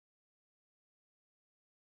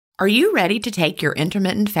Are you ready to take your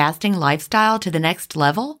intermittent fasting lifestyle to the next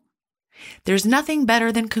level? There's nothing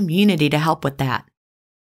better than community to help with that.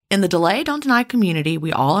 In the Delay Don't Deny community,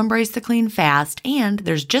 we all embrace the clean fast, and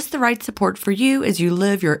there's just the right support for you as you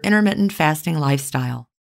live your intermittent fasting lifestyle.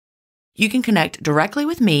 You can connect directly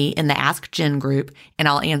with me in the Ask Jen group, and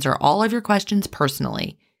I'll answer all of your questions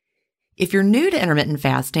personally. If you're new to intermittent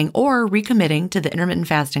fasting or recommitting to the intermittent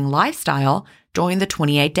fasting lifestyle, join the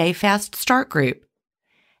 28-day Fast Start group.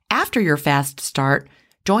 After your fast start,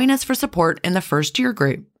 join us for support in the first year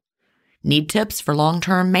group. Need tips for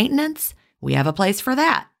long-term maintenance? We have a place for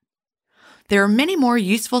that. There are many more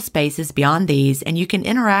useful spaces beyond these, and you can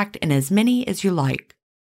interact in as many as you like.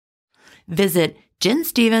 Visit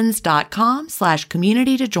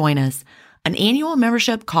jenstevens.com/community to join us. An annual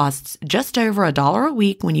membership costs just over $1 a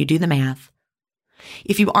week when you do the math.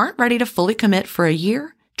 If you aren't ready to fully commit for a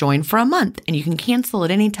year, join for a month and you can cancel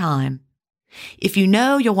at any time. If you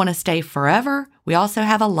know you'll want to stay forever, we also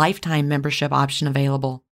have a lifetime membership option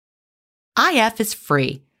available. IF is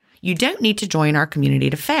free. You don't need to join our community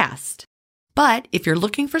to fast. But if you're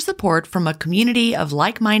looking for support from a community of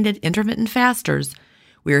like-minded intermittent fasters,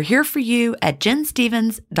 we're here for you at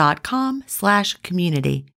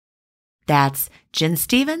jenstevens.com/community. That's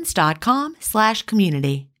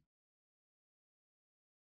jenstevens.com/community.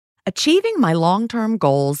 Achieving my long-term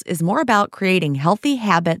goals is more about creating healthy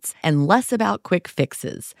habits and less about quick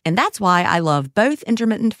fixes. And that's why I love both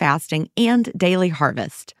intermittent fasting and Daily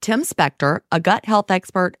Harvest. Tim Spector, a gut health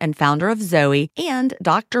expert and founder of Zoe, and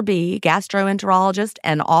Dr. B, gastroenterologist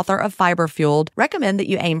and author of Fiber Fueled, recommend that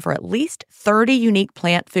you aim for at least 30 unique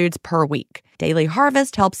plant foods per week. Daily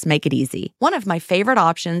Harvest helps make it easy. One of my favorite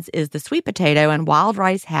options is the sweet potato and wild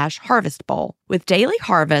rice hash harvest bowl. With Daily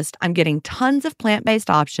Harvest, I'm getting tons of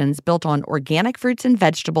plant-based options built on organic fruits and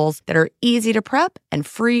vegetables that are easy to prep and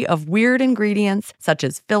free of weird ingredients such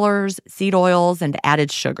as fillers, seed oils, and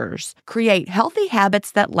added sugars. Create healthy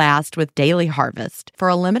habits that last with Daily Harvest. For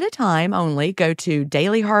a limited time only, go to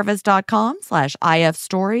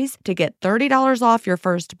dailyharvest.com/ifstories to get $30 off your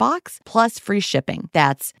first box plus free shipping.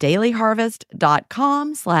 That's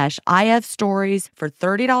dailyharvest.com/ifstories for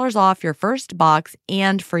 $30 off your first box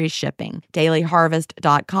and free shipping.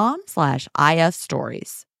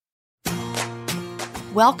 dailyharvest.com/ifstories.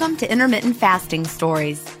 Welcome to Intermittent Fasting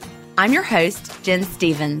Stories. I'm your host, Jen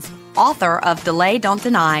Stevens, author of Delay Don't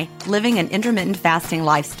Deny, Living an Intermittent Fasting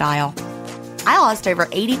Lifestyle. I lost over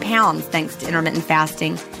 80 pounds thanks to intermittent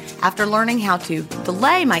fasting after learning how to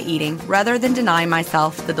delay my eating rather than deny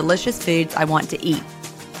myself the delicious foods I want to eat.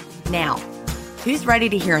 Now, who's ready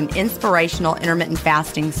to hear an inspirational intermittent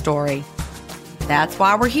fasting story? That's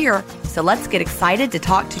why we're here, so let's get excited to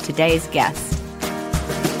talk to today's guest.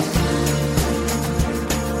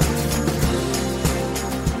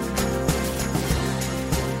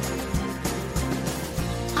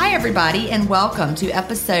 Hi, everybody, and welcome to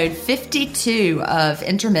episode 52 of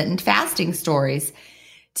Intermittent Fasting Stories.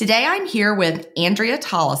 Today, I'm here with Andrea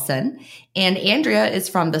Tollison, and Andrea is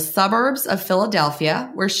from the suburbs of Philadelphia,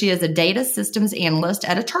 where she is a data systems analyst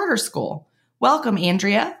at a charter school. Welcome,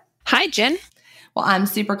 Andrea. Hi, Jen. Well, I'm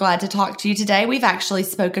super glad to talk to you today. We've actually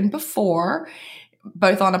spoken before,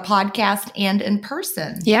 both on a podcast and in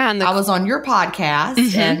person. Yeah. I was on your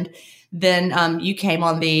podcast, and then you came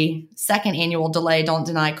on the second annual Delay Don't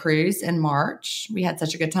Deny cruise in March. We had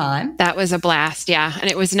such a good time. That was a blast. Yeah.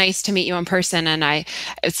 And it was nice to meet you in person. And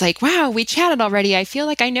it's like, wow, we chatted already. I feel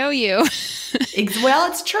like I know you.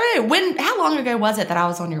 Well, it's true. How long ago was it that I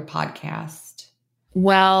was on your podcast?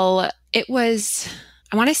 Well, I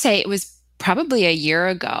want to say it was probably a year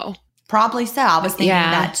ago. Probably so. I was thinking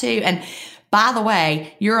that too. And by the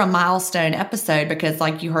way, you're a milestone episode because,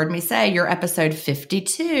 like you heard me say, you're episode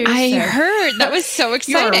 52. I heard. That was so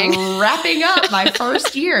exciting. You're wrapping up my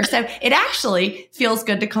first year. So it actually feels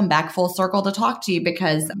good to come back full circle to talk to you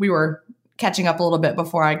because we were catching up a little bit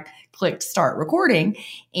before I clicked start recording.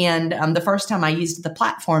 And the first time I used the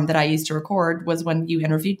platform that I used to record was when you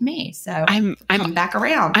interviewed me. So I'm back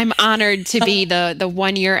around. I'm honored to be the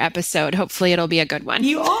 1 year episode. Hopefully it'll be a good one.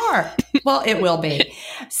 You are. Well, it will be.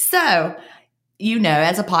 So,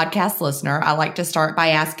 as a podcast listener, I like to start by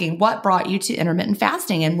asking what brought you to intermittent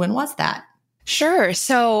fasting and when was that? Sure.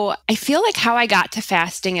 So I feel like how I got to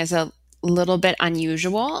fasting is a little bit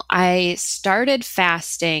unusual. I started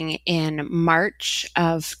fasting in March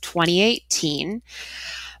of 2018,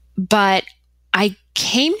 but I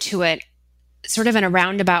came to it sort of in a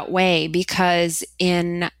roundabout way because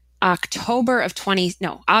in August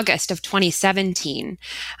of 2017,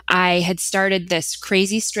 I had started this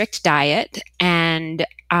crazy strict diet and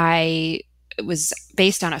I it was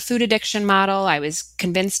based on a food addiction model. I was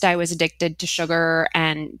convinced I was addicted to sugar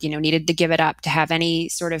and, needed to give it up to have any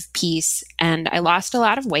sort of peace. And I lost a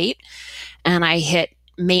lot of weight, and I hit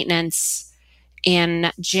maintenance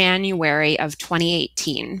in January of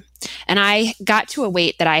 2018. And I got to a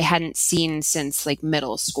weight that I hadn't seen since like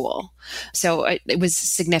middle school. So it was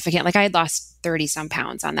significant. Like I had lost 30 some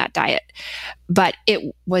pounds on that diet, but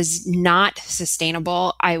it was not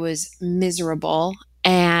sustainable. I was miserable.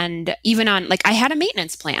 And even on, like, I had a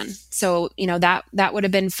maintenance plan. So, that would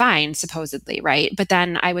have been fine, supposedly, right? But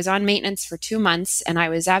then I was on maintenance for 2 months and I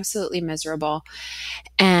was absolutely miserable.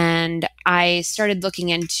 And I started looking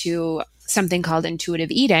into something called intuitive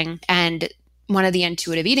eating. And one of the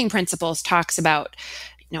intuitive eating principles talks about,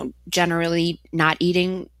 generally not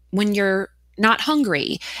eating when you're not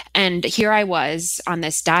hungry. And here I was on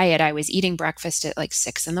this diet. I was eating breakfast at like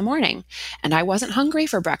 6 a.m. and I wasn't hungry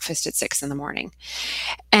for breakfast at 6 a.m.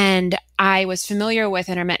 And I was familiar with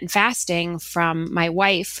intermittent fasting from my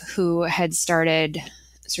wife, who had started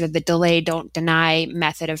sort of the delay, don't deny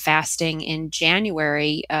method of fasting in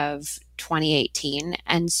January of 2018.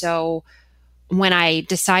 And so when I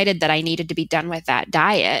decided that I needed to be done with that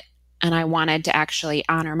diet and I wanted to actually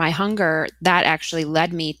honor my hunger, that actually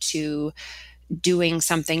led me to doing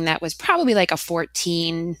something that was probably like a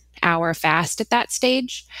 14-hour fast at that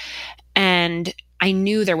stage. And I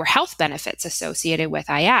knew there were health benefits associated with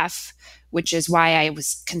IF, which is why I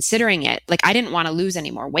was considering it. Like, I didn't want to lose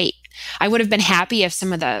any more weight. I would have been happy if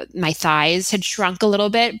some of my thighs had shrunk a little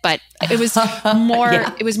bit, but it was more,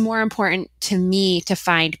 it was more important to me to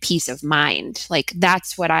find peace of mind. Like,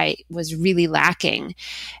 that's what I was really lacking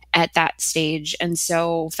at that stage. And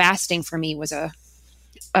so fasting for me was a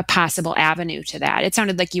possible avenue to that. It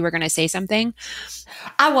sounded like you were going to say something.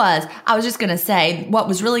 I was just going to say what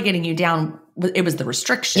was really getting you down. It was the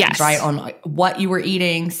restrictions, yes, right? On what you were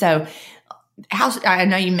eating. So I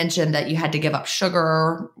know you mentioned that you had to give up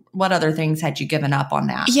sugar. What other things had you given up on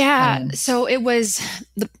that? Yeah. So it was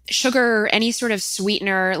the sugar, any sort of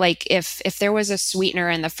sweetener. Like if there was a sweetener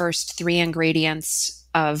in the first 3 ingredients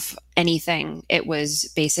of anything, it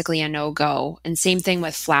was basically a no-go. And same thing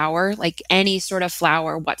with flour. Like any sort of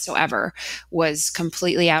flour whatsoever was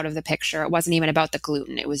completely out of the picture. It wasn't even about the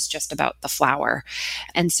gluten. It was just about the flour.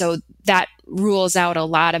 And so that rules out a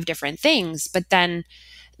lot of different things. But then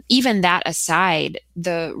even that aside,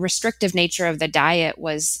 the restrictive nature of the diet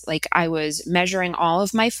was like I was measuring all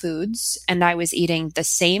of my foods and I was eating the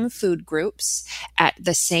same food groups at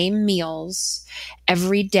the same meals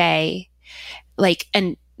every day. Like,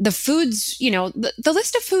 and the foods, the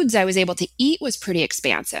list of foods I was able to eat was pretty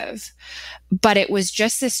expansive, but it was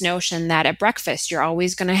just this notion that at breakfast, you're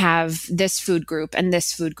always going to have this food group and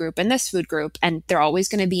this food group and this food group, and they're always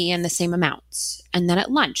going to be in the same amounts. And then at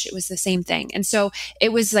lunch, it was the same thing. And so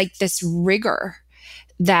it was like this rigor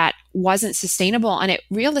that wasn't sustainable. And it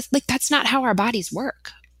realized, like, that's not how our bodies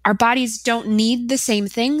work. Our bodies don't need the same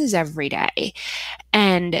things every day.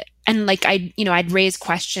 And like I'd raise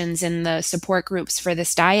questions in the support groups for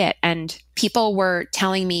this diet, and people were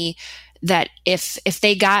telling me that if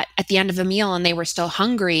they got at the end of a meal and they were still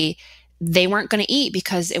hungry, they weren't going to eat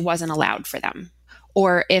because it wasn't allowed for them.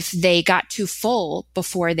 Or if they got too full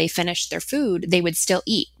before they finished their food, they would still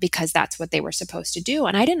eat because that's what they were supposed to do.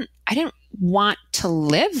 And I didn't want to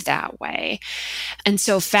live that way. And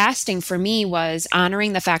so fasting for me was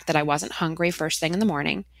honoring the fact that I wasn't hungry first thing in the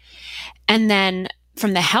morning. And then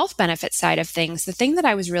from the health benefit side of things, the thing that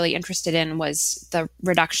I was really interested in was the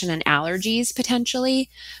reduction in allergies potentially,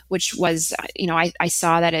 which was, I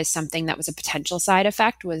saw that as something that was a potential side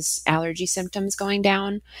effect, was allergy symptoms going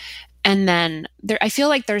down. And then I feel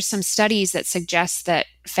like there's some studies that suggest that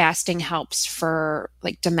fasting helps for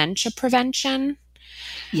like dementia prevention.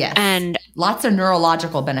 Yes. And lots of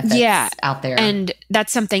neurological benefits out there. And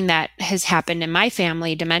that's something that has happened in my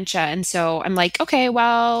family, dementia. And so I'm like, okay,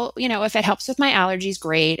 well, if it helps with my allergies,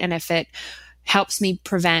 great. And if it helps me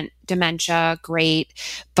prevent dementia, great.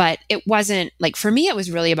 But it wasn't like, for me, it was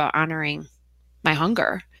really about honoring my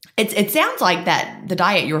hunger. It sounds like that the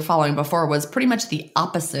diet you were following before was pretty much the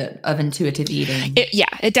opposite of intuitive eating.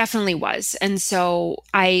 It definitely was. And so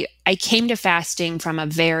I came to fasting from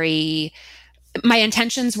my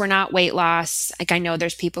intentions were not weight loss. Like, I know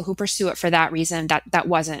there's people who pursue it for that reason. That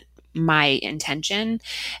wasn't my intention.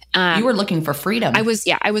 You were looking for freedom. I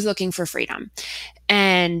was looking for freedom.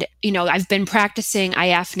 And, I've been practicing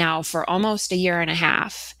IF now for almost a year and a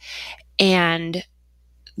half. And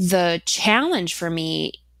the challenge for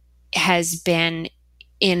me has been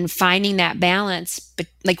in finding that balance, but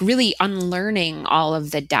like really unlearning all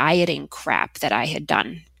of the dieting crap that I had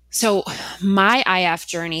done. So my IF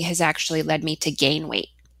journey has actually led me to gain weight,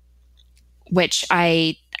 which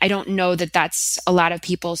I don't know that that's a lot of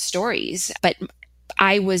people's stories, but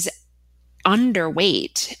I was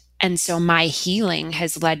underweight. And so my healing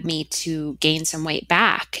has led me to gain some weight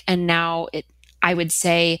back. And now I would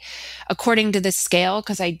say, according to the scale,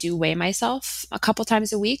 because I do weigh myself a couple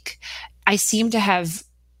times a week, I seem to have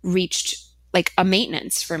reached like a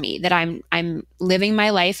maintenance for me, that I'm living my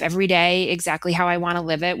life every day exactly how I want to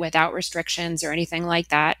live it without restrictions or anything like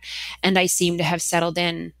that. And I seem to have settled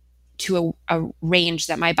in to a range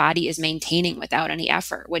that my body is maintaining without any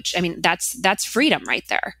effort, which, I mean, that's freedom right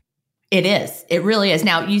there. It is. It really is.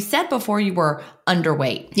 Now, you said before you were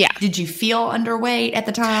underweight. Yeah. Did you feel underweight at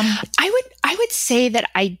the time? I would say that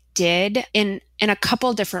I did in a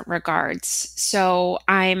couple different regards. So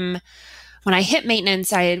when I hit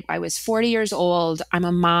maintenance, I was 40 years old. I'm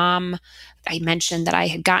a mom. I mentioned that I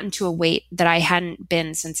had gotten to a weight that I hadn't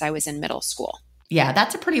been since I was in middle school. Yeah,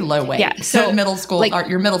 that's a pretty low weight. Yeah. So middle school, like, or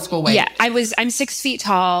your middle school weight. Yeah. I'm 6 feet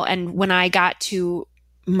tall. And when I got to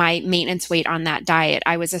my maintenance weight on that diet,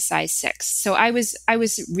 I was a size 6. So I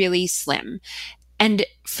was really slim. And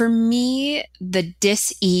for me, the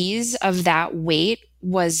dis-ease of that weight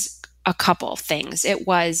was a couple things. It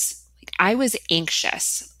was I was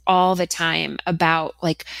anxious all the time about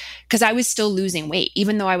because I was still losing weight,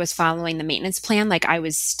 even though I was following the maintenance plan, I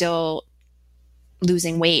was still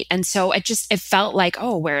losing weight. And so it felt like,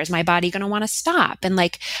 oh, where is my body going to want to stop? And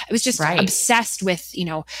I was just obsessed with,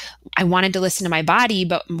 I wanted to listen to my body,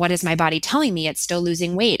 but what is my body telling me? It's still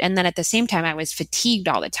losing weight. And then at the same time, I was fatigued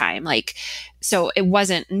all the time. So it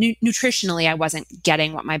wasn't nutritionally, I wasn't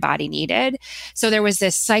getting what my body needed. So there was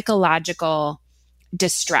this psychological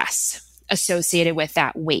distress associated with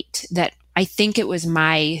that weight that I think it was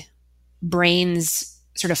my brain's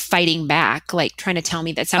sort of fighting back, trying to tell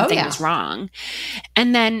me that something was wrong.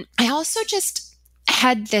 And then I also just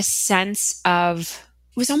had this sense of,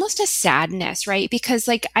 it was almost a sadness, right? Because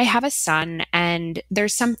I have a son, and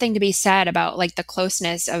there's something to be said about the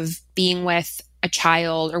closeness of being with a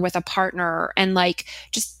child or with a partner. And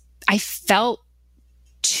I felt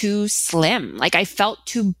too slim. I felt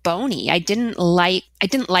too bony. I didn't like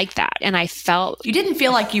that. And I felt... You didn't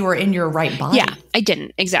feel like you were in your right body. Yeah, I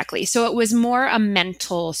didn't. Exactly. So it was more a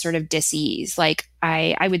mental sort of dis-ease.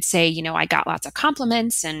 I would say, I got lots of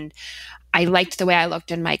compliments and I liked the way I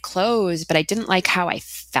looked in my clothes, but I didn't like how I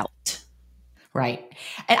felt. Right.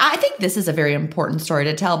 And I think this is a very important story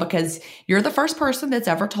to tell, because you're the first person that's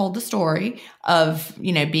ever told the story of,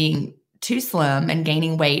 being too slim and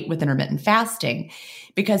gaining weight with intermittent fasting.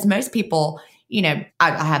 Because most people, I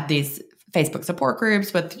have these Facebook support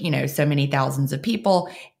groups with, so many thousands of people.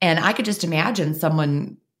 And I could just imagine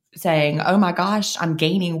someone saying, oh my gosh, I'm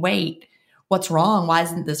gaining weight. What's wrong? Why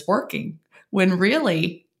isn't this working? When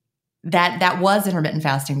really that was intermittent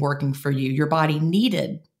fasting working for you. Your body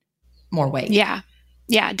needed more weight. Yeah.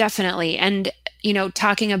 Yeah, definitely. And,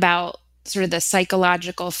 talking about sort of the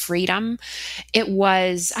psychological freedom, it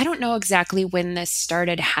was, I don't know exactly when this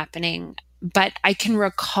started happening, but I can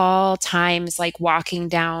recall times walking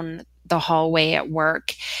down the hallway at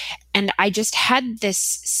work, and I just had this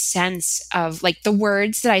sense of the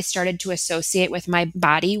words that I started to associate with my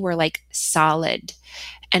body were solid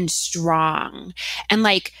and strong. And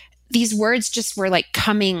these words just were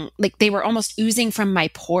coming, they were almost oozing from my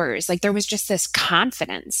pores. There was just this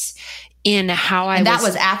confidence in how I was. And that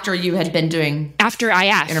was after you had been doing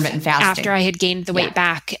intermittent fasting. After I had gained the weight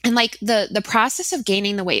back. And the process of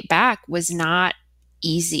gaining the weight back was not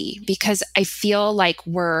easy, because I feel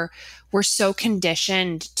we're so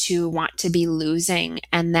conditioned to want to be losing.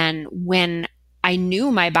 And then when I knew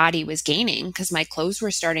my body was gaining, because my clothes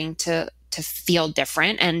were starting to feel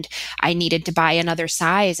different and I needed to buy another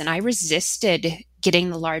size, and I resisted getting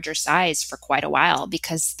the larger size for quite a while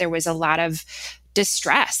because there was a lot of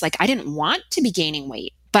distress. I didn't want to be gaining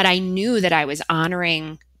weight, but I knew that I was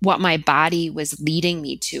honoring what my body was leading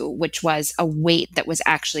me to, which was a weight that was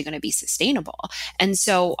actually going to be sustainable. And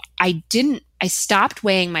so I stopped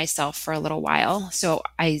weighing myself for a little while. So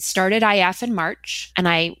I started IF in March, and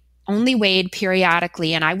I only weighed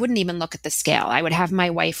periodically, and I wouldn't even look at the scale. I would have my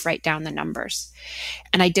wife write down the numbers,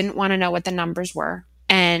 and I didn't want to know what the numbers were.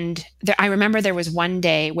 And I remember there was one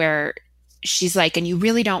day where she's like, and you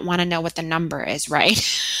really don't want to know what the number is, right?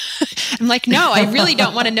 I'm like, no, I really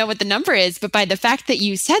don't want to know what the number is. But by the fact that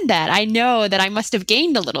you said that, I know that I must have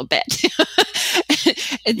gained a little bit.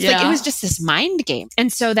 It was just this mind game.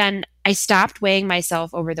 And so then I stopped weighing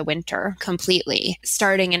myself over the winter completely.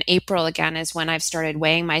 Starting in April again is when I've started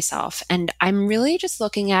weighing myself. And I'm really just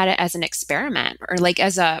looking at it as an experiment, or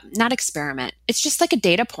not experiment. It's just a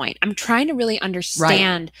data point. I'm trying to really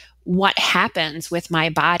understand what happens with my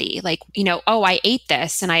body. Like, oh, I ate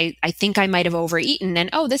this and I think I might have overeaten, and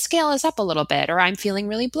oh, the scale is up a little bit, or I'm feeling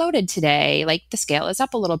really bloated today. Like the scale is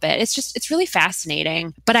up a little bit. It's really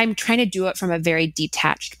fascinating, but I'm trying to do it from a very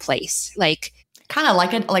detached place. Like, kind of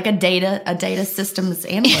like a data systems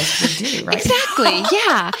analyst would do, right? Exactly.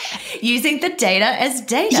 Yeah. Using the data as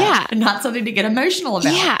data, yeah, not something to get emotional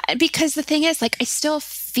about. Yeah, because the thing is, like, I still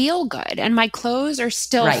feel good and my clothes are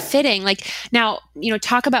still fitting. Like now,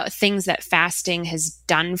 talk about things that fasting has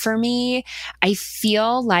done for me. I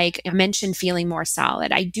feel like I mentioned feeling more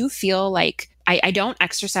solid. I do feel like I don't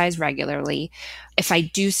exercise regularly. If I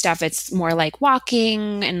do stuff, it's more like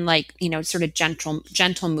walking and like, sort of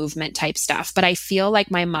gentle movement type stuff. But I feel like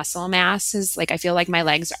my muscle mass is like, I feel like my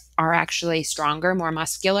legs are actually stronger, more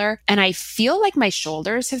muscular. And I feel like my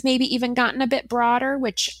shoulders have maybe even gotten a bit broader,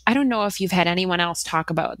 which I don't know if you've had anyone else talk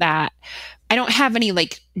about that. I don't have any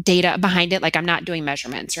like data behind it. Like I'm not doing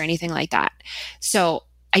measurements or anything like that. So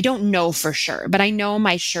I don't know for sure, but I know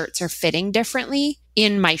my shirts are fitting differently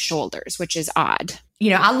in my shoulders, which is odd.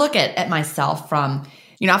 I look at myself from,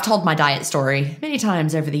 I've told my diet story many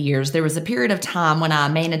times over the years. There was a period of time when I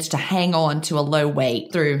managed to hang on to a low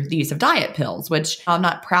weight through the use of diet pills, which I'm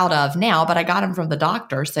not proud of now, but I got them from the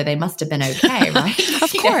doctor, so they must have been okay, right?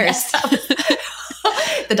 Of course.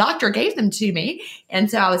 The doctor gave them to me. And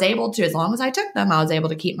so I was able to, as long as I took them, I was able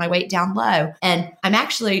to keep my weight down low. And I'm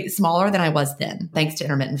actually smaller than I was then, thanks to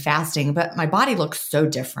intermittent fasting, but my body looks so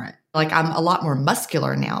different. Like I'm a lot more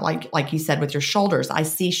muscular now. Like you said, with your shoulders, I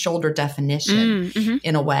see shoulder definition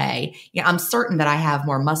in a way. I'm certain that I have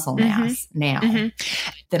more muscle mass now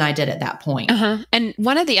than I did at that point. And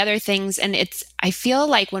one of the other things, and I feel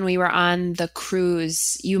like when we were on the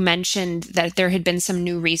cruise, you mentioned that there had been some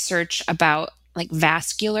new research about like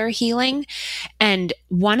vascular healing. And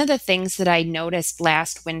one of the things that I noticed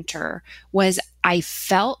last winter was I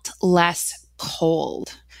felt less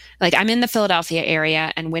cold. Like I'm in the Philadelphia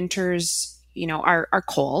area and winters, are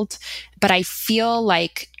cold, but I feel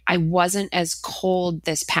like I wasn't as cold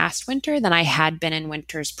this past winter than I had been in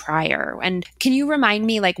winters prior. And can you remind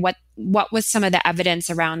me like what was some of the evidence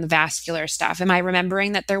around the vascular stuff? Am I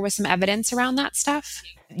remembering that there was some evidence around that stuff?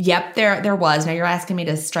 Yep, there was. Now you're asking me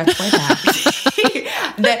to stretch way back.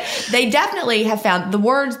 They definitely have found the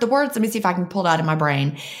words, let me see if I can pull it out of my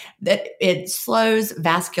brain, that it slows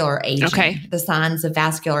vascular aging. Okay. The signs of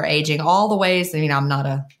vascular aging, all the ways, I'm not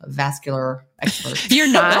a vascular expert.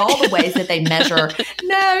 You're not. All the ways that they measure,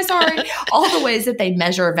 all the ways that they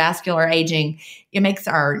measure vascular aging, it makes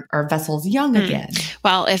our vessels young again.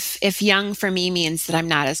 Well, if young for me means that I'm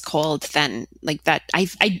not as cold, then like that,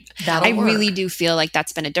 I really do feel like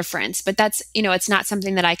that's been a difference. But that's, it's not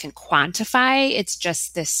something that I can quantify. It's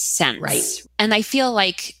just this sense. Right. And I feel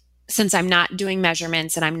like since I'm not doing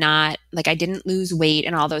measurements and I'm not like, I didn't lose weight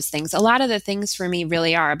and all those things, a lot of the things for me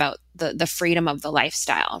really are about the freedom of the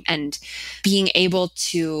lifestyle and being able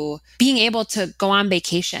to go on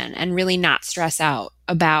vacation and really not stress out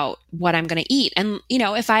about what I'm going to eat. And,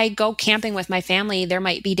 if I go camping with my family, there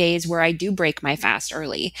might be days where I do break my fast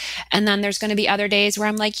early. And then there's going to be other days where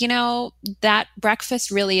I'm like, that breakfast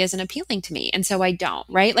really isn't appealing to me. And so I don't,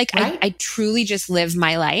 right? Like right. I truly just live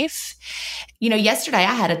my life. Yesterday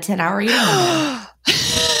I had a 10-hour eating window.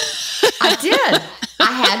 I did.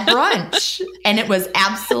 I had brunch and it was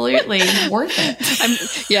absolutely worth it.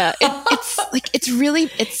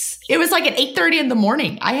 It was like at 8:30 in the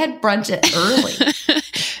morning. I had brunch early.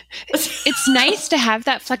 It's nice to have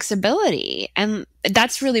that flexibility. And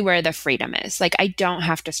that's really where the freedom is. Like, I don't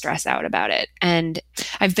have to stress out about it. And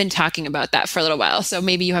I've been talking about that for a little while. So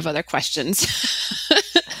maybe you have other questions.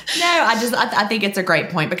 No, I think it's a great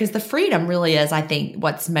point because the freedom really is, I think,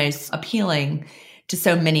 what's most appealing to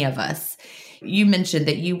so many of us. You mentioned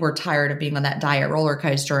that you were tired of being on that diet roller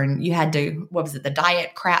coaster and you had to, what was it, the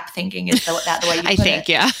diet crap thinking? Is that the way you put it?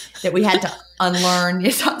 Yeah. That we had to unlearn,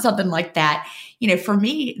 something like that. For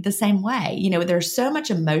me, the same way. There's so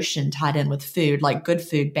much emotion tied in with food, like good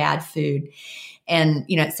food, bad food. And,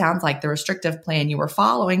 it sounds like the restrictive plan you were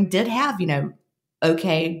following did have,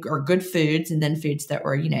 okay or good foods and then foods that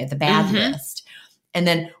were, the bad list. And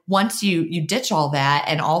then once you ditch all that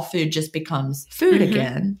and all food just becomes food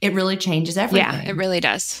again, it really changes everything. Yeah, it really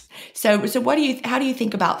does. So how do you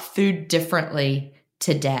think about food differently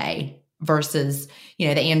today versus, the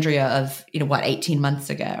Andrea of, 18 months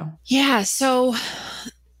ago? Yeah. So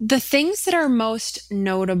the things that are most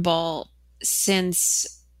notable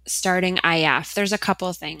since starting IF, there's a couple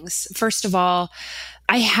of things. First of all,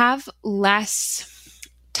 I have less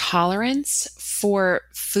tolerance for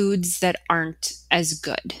foods that aren't as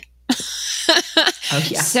good. Oh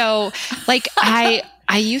yeah. So like I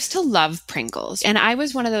I used to love Pringles, and I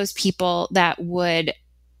was one of those people that would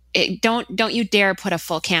don't you dare put a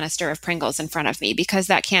full canister of Pringles in front of me, because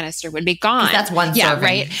that canister would be gone. That's one serving.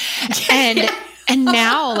 Right. And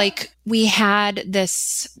now, like, we had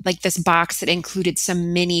this box that included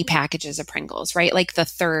some mini packages of Pringles, right? Like the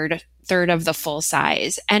third of the full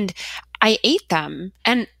size. And I ate them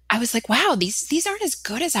and I was like, wow, these aren't as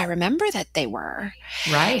good as I remember that they were.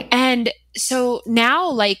 Right. And so now,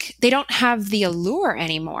 like, they don't have the allure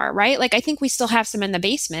anymore, right? Like, I think we still have some in the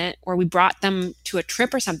basement, or we brought them to a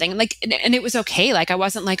trip or something. Like, and it was okay. Like, I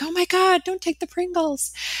wasn't like, oh my God, don't take the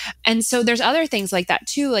Pringles. And so there's other things like that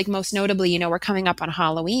too. Like, most notably, we're coming up on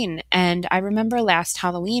Halloween. And I remember last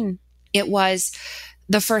Halloween, it was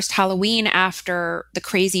the first Halloween after the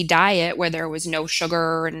crazy diet where there was no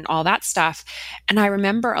sugar and all that stuff. And I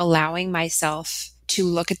remember allowing myself to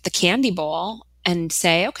look at the candy bowl and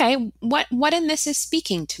say, okay, what in this is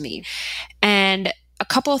speaking to me? And a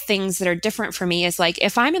couple of things that are different for me is, like,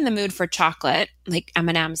 if I'm in the mood for chocolate, like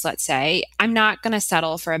M&Ms, let's say, I'm not going to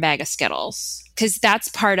settle for a bag of Skittles, because that's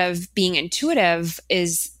part of being intuitive.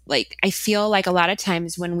 Is like, I feel like a lot of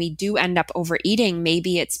times when we do end up overeating,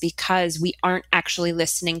 maybe it's because we aren't actually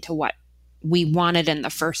listening to what we wanted in the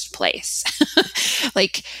first place.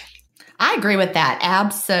 Like, I agree with that.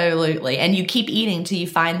 Absolutely. And you keep eating till you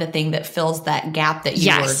find the thing that fills that gap that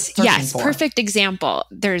you were searching for. Perfect example.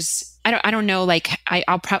 I don't know, like,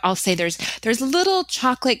 I'll say there's little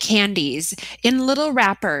chocolate candies in little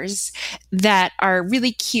wrappers that are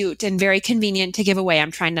really cute and very convenient to give away. I'm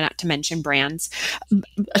trying not to mention brands.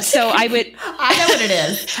 So I know what it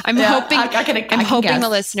is. I'm hoping the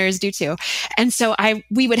listeners do too. And so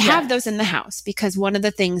we would have those in the house, because one of the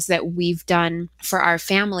things that we've done for our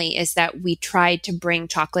family is that we tried to bring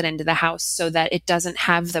chocolate into the house so that it doesn't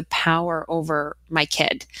have the power over my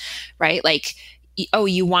kid, right? Like, oh,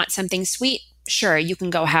 you want something sweet? Sure, you can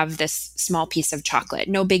go have this small piece of chocolate.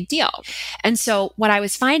 No big deal. And so what I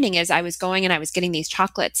was finding is I was going and I was getting these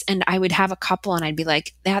chocolates, and I would have a couple and I'd be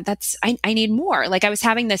like, I need more. Like, I was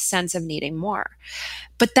having this sense of needing more.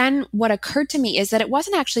 But then what occurred to me is that it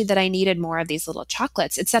wasn't actually that I needed more of these little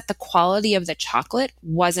chocolates. It's that the quality of the chocolate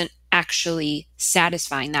wasn't actually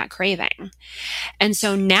satisfying that craving. And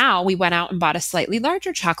so now we went out and bought a slightly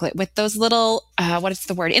larger chocolate with those little,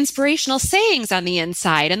 inspirational sayings on the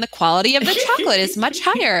inside. And the quality of the chocolate is much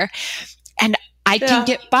higher. And I can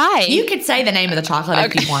get by. You could say the name of the chocolate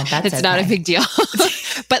if you want. It's not a big deal.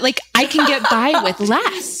 But, like, I can get by with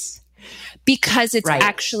less, because it's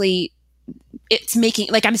actually, it's making,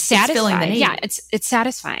 like, I'm satisfied. It's filling the need. Yeah, it's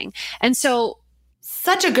satisfying. And so,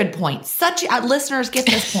 such a good point. Listeners get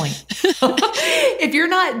this point. If you're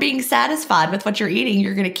not being satisfied with what you're eating,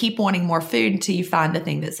 you're going to keep wanting more food until you find the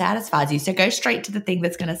thing that satisfies you. So go straight to the thing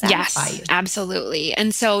that's going to satisfy you. Yes, absolutely.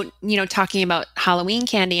 And so, talking about Halloween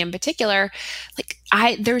candy in particular,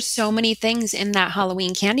 like, there's so many things in that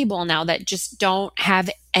Halloween candy bowl now that just don't have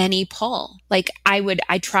any pull. Like,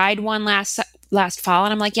 I tried one last fall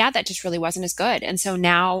and I'm like, yeah, that just really wasn't as good. And so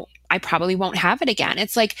now I probably won't have it again.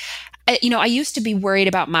 It's like, I used to be worried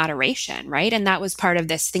about moderation, right? And that was part of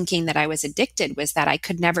this thinking that I was addicted, was that I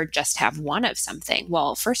could never just have one of something.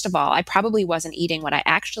 Well, first of all, I probably wasn't eating what I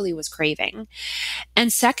actually was craving.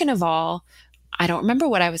 And second of all, I don't remember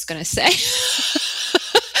what I was going to say.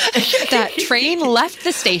 That train left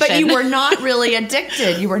the station. But you were not really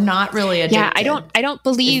addicted. Yeah, I don't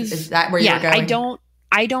believe. Is that where you're going?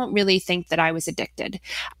 I don't really think that I was addicted.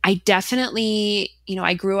 I definitely,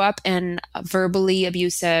 I grew up in a verbally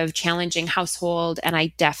abusive, challenging household, and I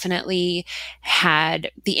definitely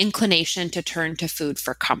had the inclination to turn to food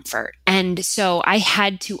for comfort. And so I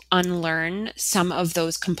had to unlearn some of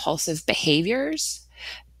those compulsive behaviors,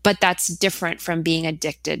 but that's different from being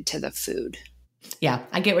addicted to the food. Yeah,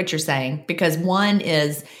 I get what you're saying, because one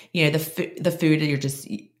is, the food, you're just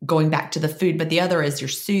going back to the food, but the other is you're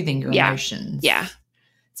soothing your emotions. Yeah.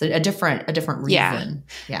 So a different reason.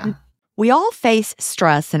 Yeah. We all face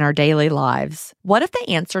stress in our daily lives. What if the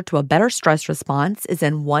answer to a better stress response is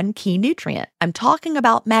in one key nutrient? I'm talking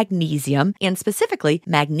about magnesium, and specifically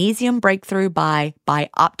Magnesium Breakthrough by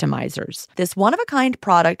Optimizers. This one-of-a-kind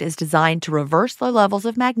product is designed to reverse low levels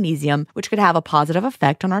of magnesium, which could have a positive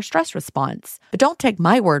effect on our stress response. But don't take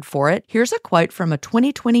my word for it. Here's a quote from a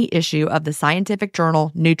 2020 issue of the scientific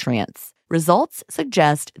journal Nutrients. Results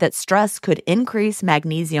suggest that stress could increase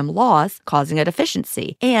magnesium loss, causing a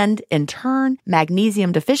deficiency, and in turn,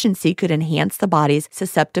 magnesium deficiency could enhance the body's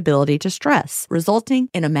susceptibility to stress, resulting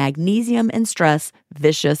in a magnesium and stress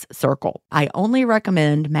vicious circle. I only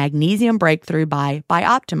recommend Magnesium Breakthrough by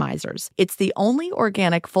Bioptimizers. It's the only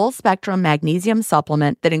organic full-spectrum magnesium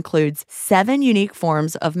supplement that includes 7 unique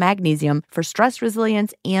forms of magnesium for stress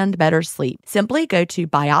resilience and better sleep. Simply go to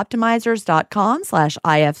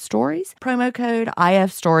bioptimizers.com/ifstories, promo code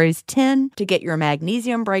ifstories10 to get your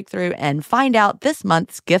Magnesium Breakthrough and find out this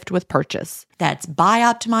month's gift with purchase. That's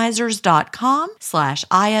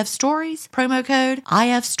bioptimizers.com/ifstories, promo code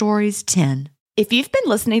ifstories10. If you've been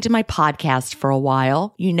listening to my podcast for a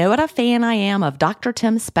while, you know what a fan I am of Dr.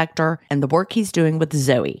 Tim Spector and the work he's doing with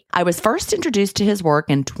Zoe. I was first introduced to his work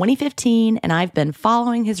in 2015, and I've been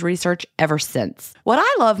following his research ever since. What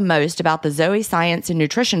I love most about the Zoe Science and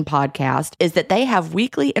Nutrition podcast is that they have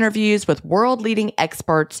weekly interviews with world-leading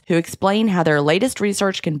experts who explain how their latest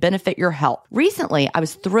research can benefit your health. Recently, I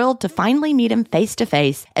was thrilled to finally meet him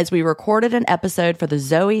face-to-face as we recorded an episode for the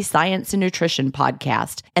Zoe Science and Nutrition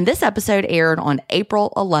podcast, and this episode aired on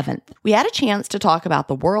April 11th. We had a chance to talk about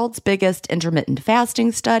the world's biggest intermittent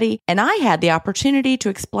fasting study, and I had the opportunity to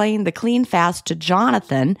explain the clean fast to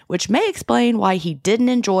Jonathan, which may explain why he didn't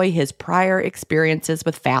enjoy his prior experiences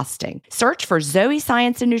with fasting. Search for Zoe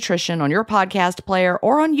Science and Nutrition on your podcast player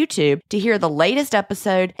or on YouTube to hear the latest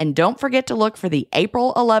episode, and don't forget to look for the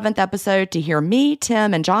April 11th episode to hear me,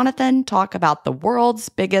 Tim, and Jonathan talk about the world's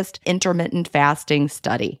biggest intermittent fasting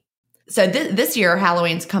study. So this year,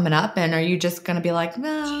 Halloween's coming up, and are you just going to be like,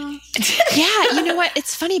 no? Yeah, you know what?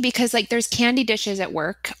 It's funny because like there's candy dishes at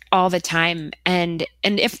work all the time, and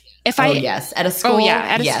if yes, at a school,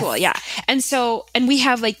 at a school, and we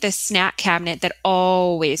have like this snack cabinet that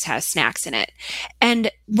always has snacks in it,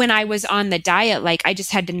 and when I was on the diet, like I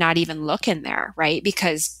just had to not even look in there, right?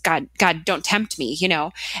 Because God, don't tempt me, you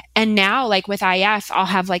know. And now, like with IF, I'll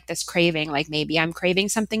have like this craving, like maybe I'm craving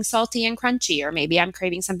something salty and crunchy, or maybe I'm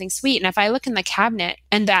craving something sweet. And if I look in the cabinet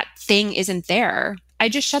and that thing isn't there, I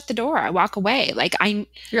just shut the door. I walk away. You're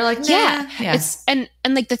like, nah. Yeah. Yes. And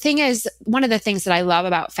like the thing is, one of the things that I love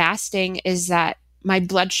about fasting is that my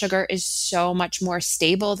blood sugar is so much more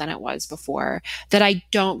stable than it was before, that I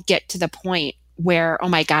don't get to the point where, oh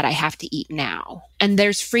my God, I have to eat now. And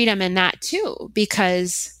there's freedom in that too,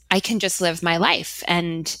 because I can just live my life.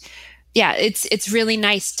 And yeah, it's really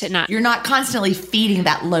nice to not. You're not constantly feeding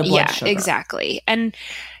that low blood sugar. Yeah, exactly. And,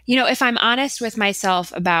 you know, if I'm honest with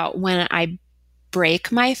myself about when I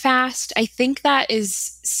break my fast, I think that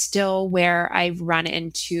is still where I run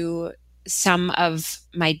into some of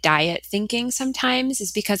my diet thinking sometimes,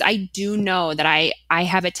 is because I do know that I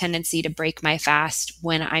have a tendency to break my fast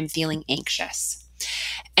when I'm feeling anxious.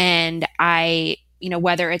 And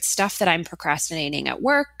whether it's stuff that I'm procrastinating at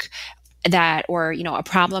work, or a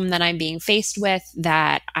problem that I'm being faced with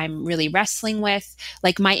that I'm really wrestling with,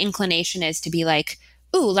 like my inclination is to be like,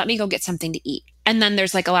 ooh, let me go get something to eat. And then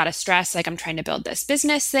there's like a lot of stress, like I'm trying to build this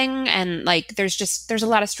business thing, and like there's a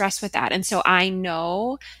lot of stress with that. And so I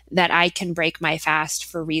know that I can break my fast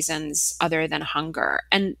for reasons other than hunger.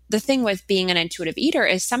 And the thing with being an intuitive eater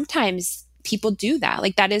is sometimes people do that.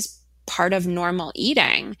 Like that is part of normal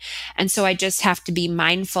eating. And so I just have to be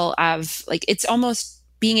mindful of, like, it's almost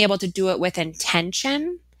being able to do it with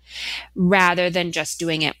intention rather than just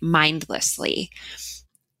doing it mindlessly.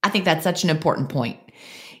 I think that's such an important point.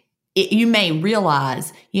 You may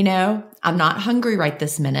realize, I'm not hungry right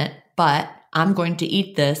this minute, but I'm going to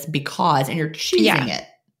eat this because, and you're choosing it.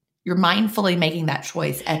 You're mindfully making that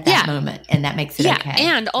choice at that moment, and that makes it okay.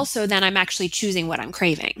 And also then I'm actually choosing what I'm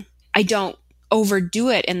craving. I don't overdo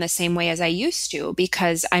it in the same way as I used to,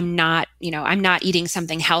 because I'm not eating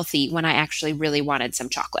something healthy when I actually really wanted some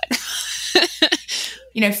chocolate.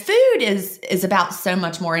 Food is about so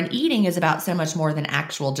much more, and eating is about so much more than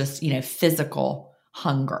actual just, physical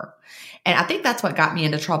hunger. And I think that's what got me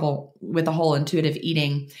into trouble with the whole intuitive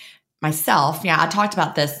eating myself. Yeah, I talked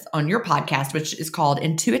about this on your podcast, which is called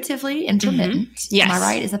Intuitively Intermittent. Mm-hmm. Yes. Am I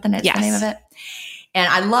right? Is that the name of it? And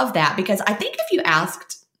I love that, because I think if you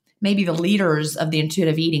asked maybe the leaders of the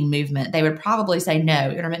intuitive eating movement, they would probably say,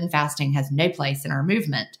 no, intermittent fasting has no place in our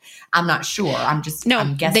movement. I'm not sure. I'm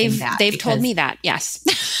guessing they've told me that. Yes.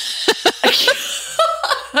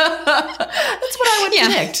 That's what I would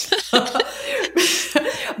predict.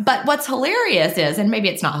 But what's hilarious is, and maybe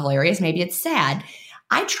it's not hilarious, maybe it's sad,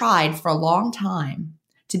 I tried for a long time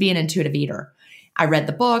to be an intuitive eater. I read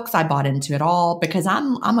the books. I bought into it all because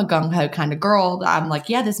I'm a gung-ho kind of girl. I'm like,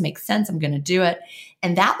 yeah, this makes sense. I'm going to do it.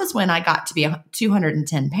 And that was when I got to be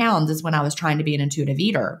 210 pounds, is when I was trying to be an intuitive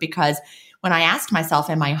eater. Because when I asked myself,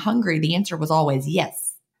 am I hungry? The answer was always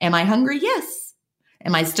yes. Am I hungry? Yes.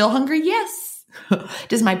 Am I still hungry? Yes.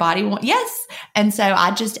 Does my body want? Yes. And so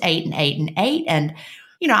I just ate and ate and ate. And,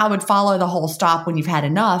 I would follow the whole stop when you've had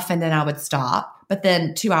enough, and then I would stop. But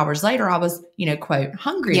then 2 hours later, I was, quote,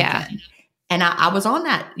 hungry again. And I was on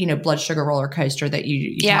that, blood sugar roller coaster that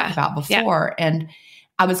you talked about before. Yeah. And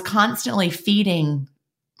I was constantly feeding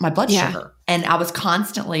my blood sugar, and I was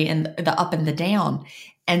constantly in the up and the down.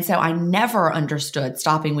 And so I never understood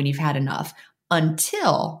stopping when you've had enough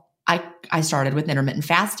until I started with intermittent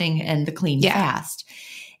fasting and the clean fast.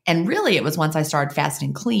 And really it was once I started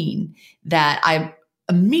fasting clean that I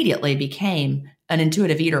immediately became an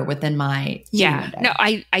intuitive eater within my window. No,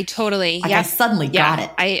 I totally, I suddenly got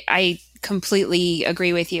it. I completely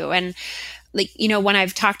agree with you. And when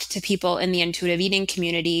I've talked to people in the intuitive eating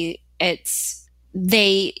community, it's,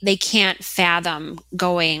 they can't fathom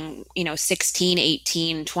going, 16,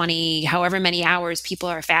 18, 20, however many hours people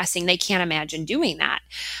are fasting. They can't imagine doing that.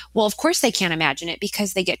 Well, of course they can't imagine it,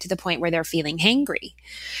 because they get to the point where they're feeling hangry.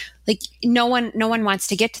 No one wants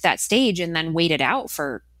to get to that stage and then wait it out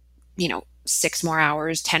for, 6 more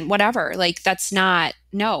hours, 10, whatever. That's not,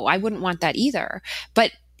 no, I wouldn't want that either.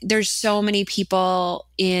 But there's so many people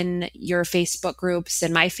in your Facebook groups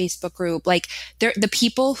and my Facebook group, they're the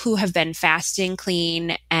people who have been fasting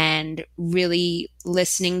clean and really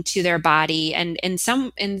listening to their body. And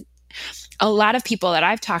a lot of people that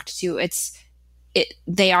I've talked to,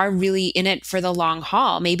 they are really in it for the long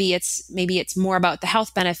haul. Maybe it's more about the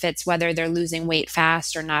health benefits, whether they're losing weight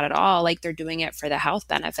fast or not at all. They're doing it for the health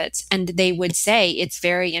benefits. And they would say it's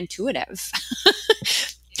very intuitive.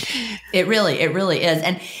 It really is.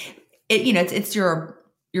 And it's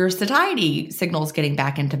your satiety signals getting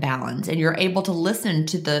back into balance, and you're able to listen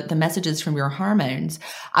to the messages from your hormones.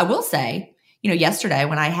 I will say, yesterday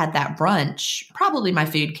when I had that brunch, probably my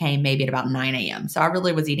food came maybe at about 9 a.m. So I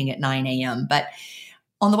really was eating at 9 a.m. But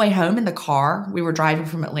on the way home in the car, we were driving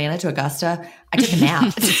from Atlanta to Augusta, I took a nap.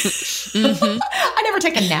 Mm-hmm. I never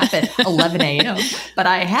take a nap at 11 a.m., but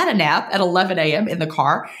I had a nap at 11 a.m. in the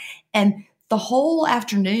car. And the whole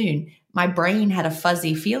afternoon, my brain had a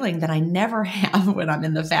fuzzy feeling that I never have when I'm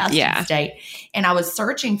in the fasting state. And I was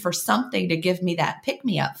searching for something to give me that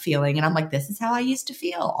pick-me-up feeling. And I'm like, this is how I used to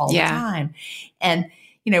feel all the time. And,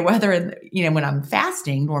 when I'm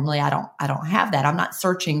fasting, normally I don't have that. I'm not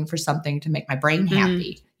searching for something to make my brain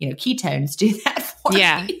happy. Ketones do that for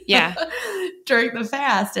me. During the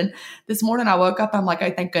fast. And this morning I woke up, I'm like,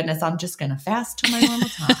 oh, thank goodness, I'm just going to fast to my normal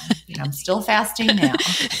time. I'm still fasting now.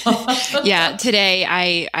 Today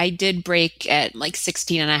I did break at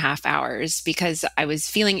 16 and a half hours because I was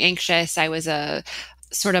feeling anxious. I was a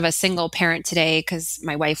sort of a single parent today because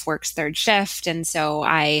my wife works third shift. And so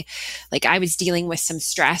I was dealing with some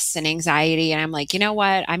stress and anxiety, and I'm like, you know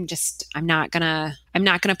what? I'm not gonna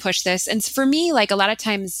push this. And for me, a lot of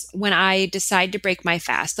times when I decide to break my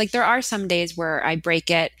fast, there are some days where I break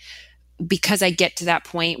it because I get to that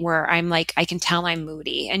point where I'm I can tell I'm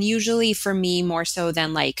moody. And usually for me, more so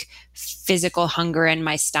than physical hunger in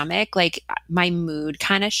my stomach, my mood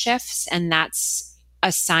kind of shifts, and that's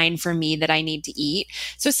a sign for me that I need to eat.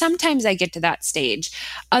 So sometimes I get to that stage.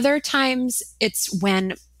 Other times it's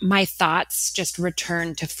when my thoughts just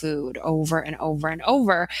return to food over and over and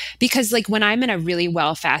over, because when I'm in a really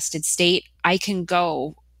well fasted state, I can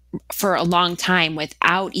go for a long time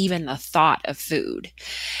without even the thought of food.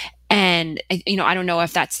 And, I don't know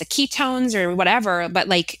if that's the ketones or whatever, but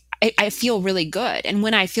I feel really good. And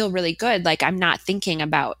when I feel really good, I'm not thinking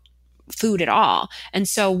about food at all. And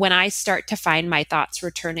so when I start to find my thoughts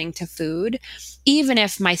returning to food, even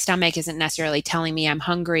if my stomach isn't necessarily telling me I'm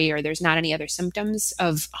hungry or there's not any other symptoms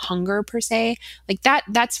of hunger per se,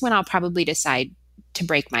 that's when I'll probably decide to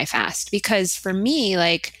break my fast. Because for me,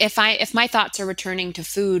 if my thoughts are returning to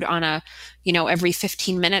food on a, every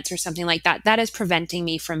 15 minutes or something like that, that is preventing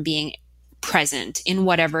me from being present in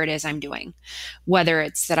whatever it is I'm doing, whether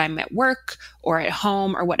it's that I'm at work or at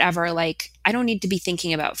home or whatever. I don't need to be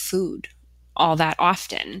thinking about food all that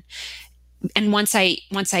often. And once I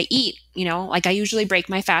eat, I usually break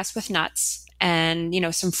my fast with nuts and,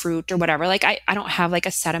 some fruit or whatever. I don't have a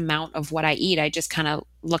set amount of what I eat. I just kind of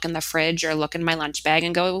look in the fridge or look in my lunch bag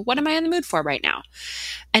and go, what am I in the mood for right now?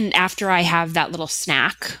 And after I have that little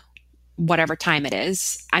snack, whatever time it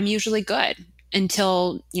is, I'm usually good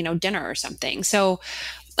until, dinner or something. So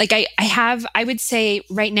I would say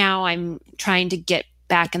right now I'm trying to get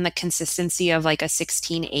back in the consistency of a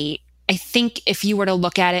 16-8 I think if you were to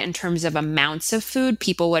look at it in terms of amounts of food,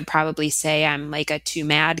 people would probably say I'm like a too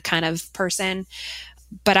mad kind of person.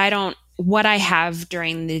 But what I have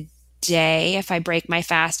during the day, if I break my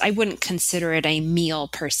fast, I wouldn't consider it a meal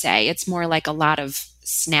per se. It's more like a lot of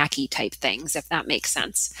snacky type things, if that makes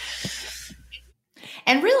sense.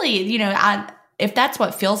 And really, if that's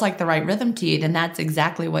what feels like the right rhythm to you, then that's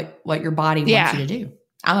exactly what your body wants you to do.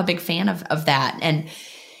 I'm a big fan of that. And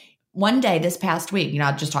one day this past week,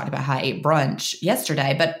 I just talked about how I ate brunch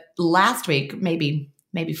yesterday, but last week, maybe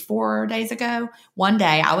 4 days ago, one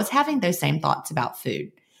day I was having those same thoughts about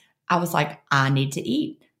food. I was like, I need to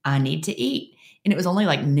eat. I need to eat. And it was only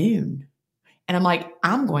like noon. And I'm like,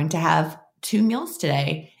 I'm going to have 2 meals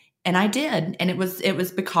today. And I did. And it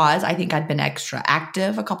was because I think I'd been extra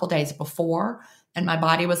active a couple days before. And my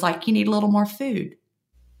body was like, you need a little more food.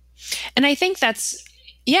 And I think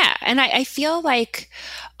and I feel like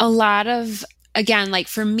a lot of, again, like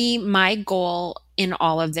for me, my goal in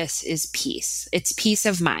all of this is peace. It's peace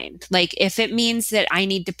of mind. Like if it means that I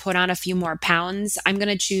need to put on a few more pounds, I'm going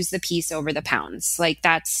to choose the peace over the pounds. Like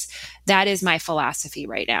that is my philosophy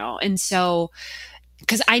right now. And so,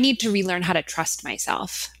 because I need to relearn how to trust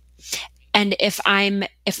myself. And if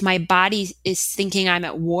my body is thinking I'm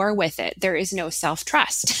at war with it, there is no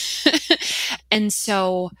self-trust. And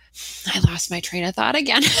so I lost my train of thought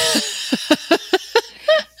again.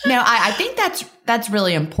 No, I think that's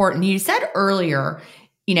really important. You said earlier,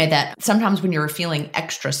 that sometimes when you're feeling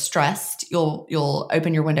extra stressed, you'll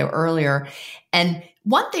open your window earlier. And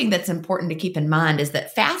one thing that's important to keep in mind is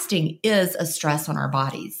that fasting is a stress on our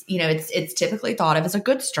bodies. It's typically thought of as a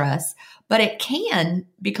good stress, but it can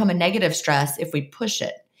become a negative stress if we push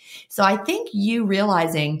it. So I think you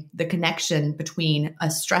realizing the connection between a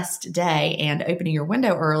stressed day and opening your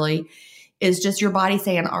window early is just your body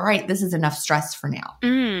saying, all right, this is enough stress for now.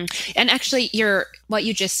 And actually, what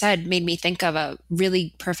you just said made me think of a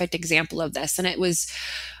really perfect example of this. And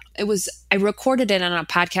I recorded it on a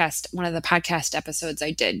podcast, one of the podcast episodes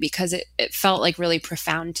I did, because it felt like really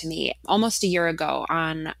profound to me. Almost a year ago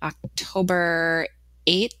on October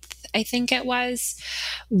 8th, I think it was,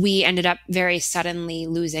 we ended up very suddenly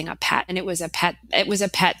losing a pet. And it was a pet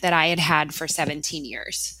that I had had for 17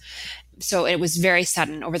 years. So it was very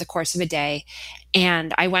sudden over the course of a day.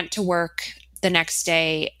 And I went to work the next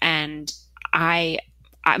day and my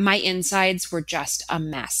insides were just a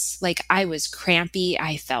mess. Like I was crampy.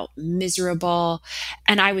 I felt miserable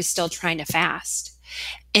and I was still trying to fast.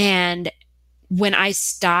 And when I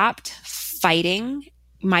stopped fighting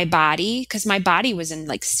my body, because my body was in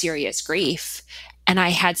like serious grief and I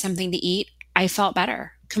had something to eat, I felt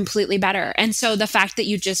better. Completely better. And so the fact that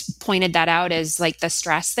you just pointed that out as like the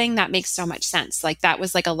stress thing, that makes so much sense. Like that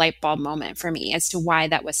was like a light bulb moment for me as to why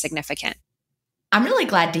that was significant. I'm really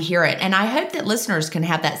glad to hear it. And I hope that listeners can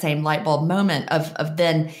have that same light bulb moment of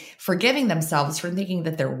then forgiving themselves for thinking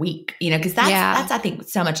that they're weak, because that's, I think,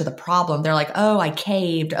 so much of the problem. They're like, oh, I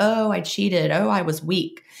caved. Oh, I cheated. Oh, I was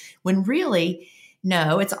weak. When really,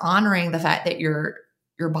 no, it's honoring the fact that your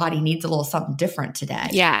body needs a little something different today.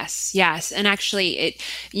 Yes. And actually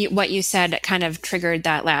what you said kind of triggered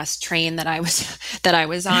that last train that I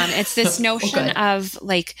was on. It's this notion of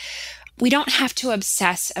like, we don't have to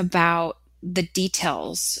obsess about the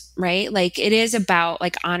details, right? Like it is about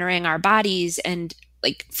like honoring our bodies. And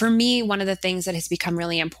like for me, one of the things that has become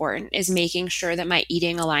really important is making sure that my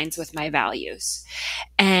eating aligns with my values.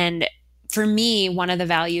 And for me, one of the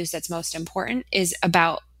values that's most important is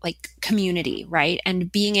about like community, right?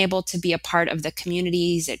 And being able to be a part of the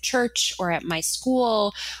communities at church or at my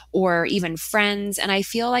school or even friends. And I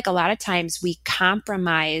feel like a lot of times we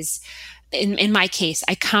compromise. In my case,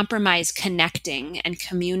 I compromise connecting and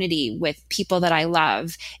community with people that I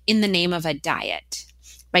love in the name of a diet.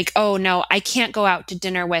 Like, oh no, I can't go out to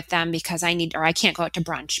dinner with them because or I can't go out to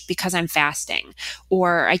brunch because I'm fasting,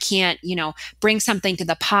 or I can't, bring something to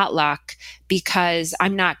the potluck because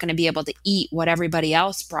I'm not going to be able to eat what everybody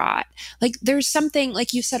else brought. Like there's something,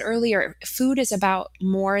 like you said earlier, food is about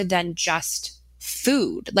more than just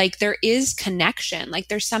food. Like there is connection. Like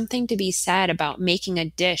there's something to be said about making a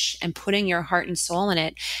dish and putting your heart and soul in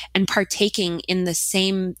it and partaking in the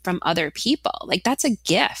same from other people. Like that's a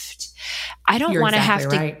gift. I don't want to have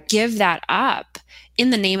to give that up in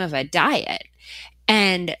the name of a diet.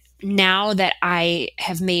 And now that I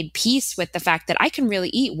have made peace with the fact that I can really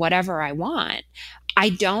eat whatever I want, I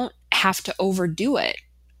don't have to overdo it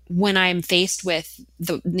when I'm faced with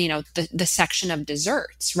the section of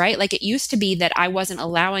desserts, right? Like it used to be that I wasn't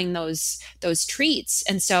allowing those treats.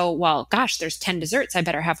 And so, well, gosh, there's 10 desserts. I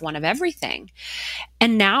better have one of everything.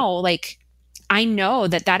 And now like I know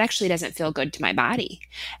that actually doesn't feel good to my body.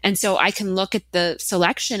 And so I can look at the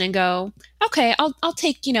selection and go, okay, I'll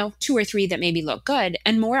take, 2 or 3 that maybe look good.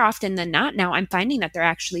 And more often than not, now I'm finding that they're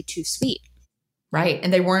actually too sweet. Right.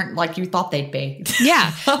 And they weren't like you thought they'd be.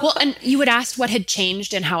 Yeah. Well, and you would ask what had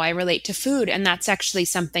changed and how I relate to food. And that's actually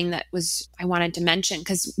something that I wanted to mention,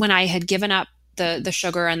 because when I had given up the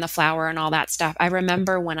sugar and the flour and all that stuff, I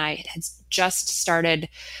remember when I had just started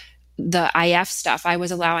the IF stuff, I was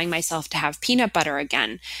allowing myself to have peanut butter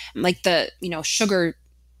again, like the, sugar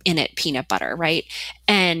in it peanut butter, right?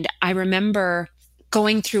 And I remember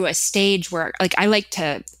going through a stage where like I like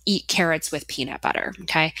to eat carrots with peanut butter.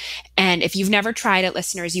 Okay. And if you've never tried it,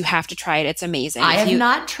 listeners, you have to try it. It's amazing. I have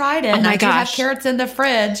not tried it. Oh my I do gosh. have carrots in the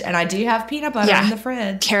fridge, and I do have peanut butter in the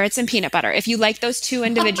fridge. Carrots and peanut butter. If you like those two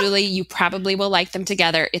individually, you probably will like them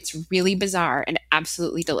together. It's really bizarre and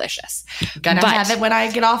absolutely delicious. Gonna have it when I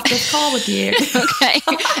get off this call with you. Okay.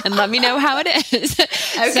 And let me know how it is.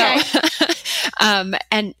 Okay.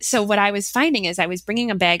 And so what I was finding is I was bringing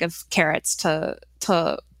a bag of carrots to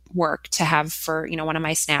work to have for, one of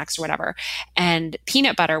my snacks or whatever. And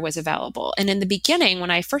peanut butter was available. And in the beginning,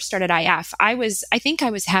 when I first started IF, I think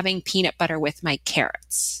I was having peanut butter with my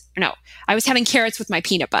carrots. No, I was having carrots with my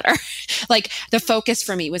peanut butter. Like the focus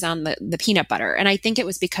for me was on the peanut butter. And I think it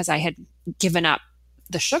was because I had given up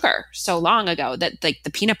the sugar so long ago that like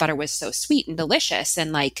the peanut butter was so sweet and delicious.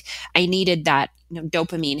 And like, I needed that,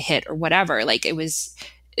 dopamine hit or whatever. Like there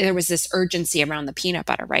was this urgency around the peanut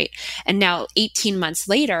butter, right? And now 18 months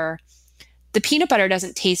later, the peanut butter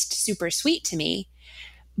doesn't taste super sweet to me,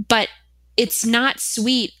 but it's not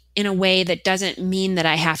sweet in a way that doesn't mean that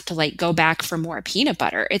I have to like go back for more peanut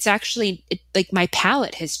butter. It's actually like my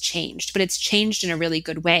palate has changed, but it's changed in a really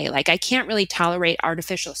good way. Like I can't really tolerate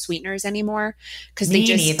artificial sweeteners anymore because they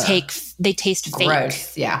taste fake.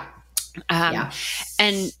 Gross. Yeah.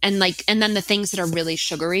 And then the things that are really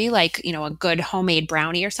sugary, like, a good homemade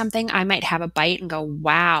brownie or something, I might have a bite and go,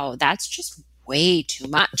 wow, that's just way too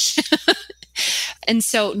much. And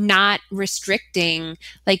so not restricting,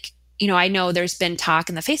 like, I know there's been talk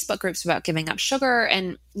in the Facebook groups about giving up sugar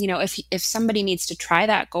and, if somebody needs to try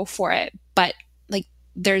that, go for it. But like,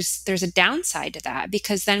 there's a downside to that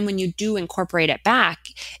because then when you do incorporate it back,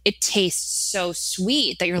 it tastes so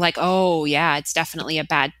sweet that you're like, oh yeah, it's definitely a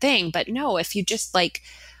bad thing. But no, if you just like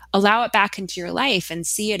allow it back into your life and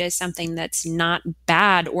see it as something that's not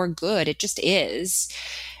bad or good, it just is,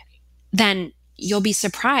 then you'll be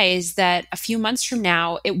surprised that a few months from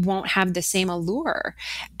now, it won't have the same allure.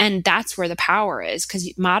 And that's where the power is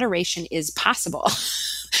because moderation is possible.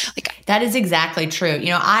 That is exactly true.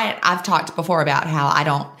 I've talked before about how I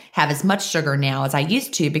don't have as much sugar now as I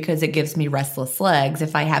used to because it gives me restless legs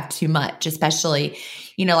if I have too much, especially,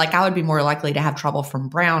 like I would be more likely to have trouble from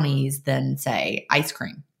brownies than say ice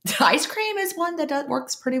cream. Ice cream is one that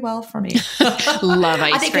works pretty well for me. Love ice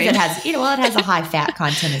cream. I think because it has, it has a high fat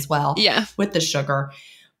content as well. Yeah. With the sugar.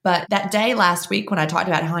 But that day last week when I talked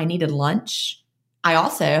about how I needed lunch, I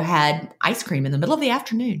also had ice cream in the middle of the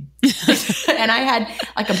afternoon. And I had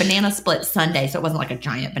like a banana split sundae. So it wasn't like a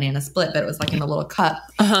giant banana split, but it was like in a little cup.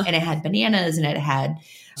 Uh-huh. And it had bananas and it had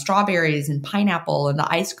strawberries and pineapple and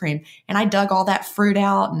the ice cream. And I dug all that fruit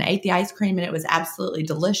out and ate the ice cream and it was absolutely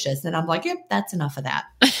delicious. And I'm like, yep, that's enough of that.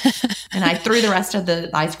 And I threw the rest of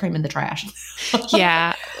the ice cream in the trash.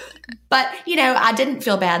 Yeah. But, I didn't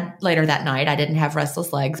feel bad later that night. I didn't have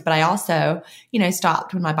restless legs, but I also,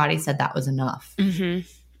 stopped when my body said that was enough.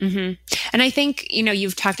 Mm-hmm. Mm-hmm. And I think,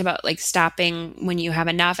 you've talked about like stopping when you have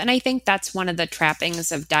enough. And I think that's one of the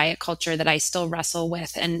trappings of diet culture that I still wrestle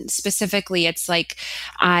with. And specifically, it's like,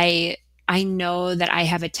 I know that I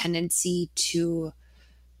have a tendency to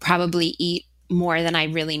probably eat more than I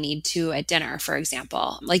really need to at dinner, for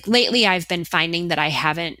example. Like lately, I've been finding that I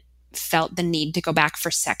haven't felt the need to go back for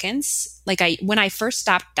seconds. Like when I first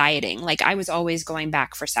stopped dieting, like I was always going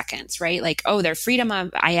back for seconds, right? Like, oh, their freedom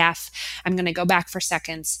of IF, I'm going to go back for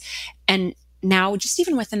seconds. And now just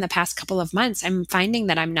even within the past couple of months, I'm finding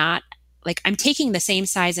that I'm not like, I'm taking the same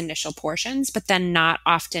size initial portions, but then not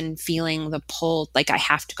often feeling the pull, like I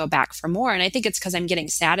have to go back for more. And I think it's because I'm getting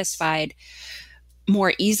satisfied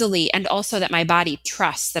more easily. And also that my body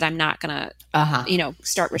trusts that I'm not going to,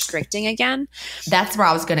 start restricting again. That's where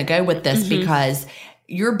I was going to go with this because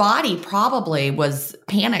your body probably was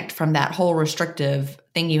panicked from that whole restrictive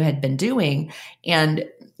thing you had been doing. And,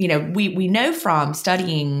 we know from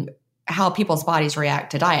studying how people's bodies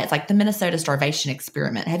react to diets, like the Minnesota starvation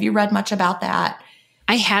experiment. Have you read much about that?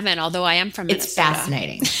 I haven't, although I am from Minnesota. It's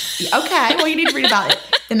fascinating. Okay. Well, you need to read about it.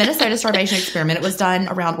 The Minnesota starvation experiment, it was done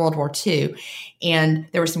around World War II. And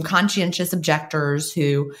there were some conscientious objectors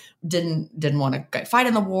who didn't want to go fight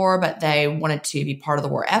in the war, but they wanted to be part of the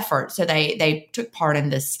war effort. So they took part in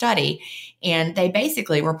this study, and they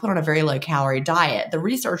basically were put on a very low calorie diet. The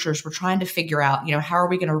researchers were trying to figure out, how are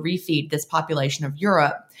we going to refeed this population of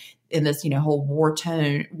Europe in this, whole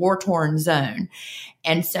war-torn zone.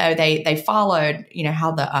 And so they followed,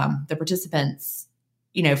 how the participants,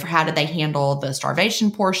 for how did they handle the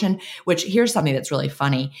starvation portion, which here's something that's really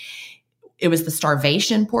funny. It was the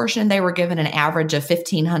starvation portion. They were given an average of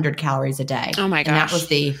 1,500 calories a day. Oh my gosh. And that was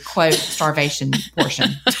the quote starvation portion.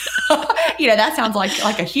 That sounds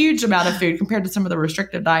like a huge amount of food compared to some of the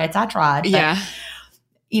restrictive diets I tried. But, yeah.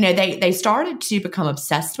 They started to become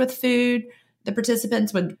obsessed with food. The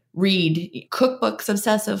participants would read cookbooks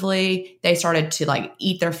obsessively. They started to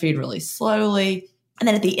eat their food really slowly. And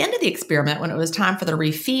then at the end of the experiment, when it was time for the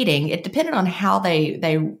refeeding, it depended on how they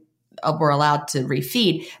were allowed to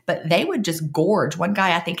refeed, but they would just gorge. One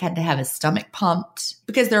guy, I think, had to have his stomach pumped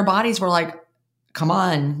because their bodies were like, come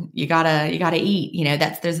on, you gotta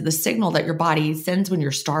eat. There's the signal that your body sends when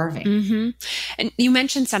you're starving. Mm-hmm. And you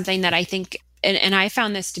mentioned something that I think, and I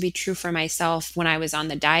found this to be true for myself when I was on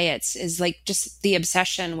the diets, is just the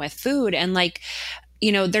obsession with food. And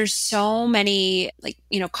there's so many,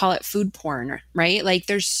 call it food porn, right?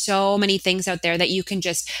 There's so many things out there that you can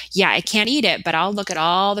just, I can't eat it, but I'll look at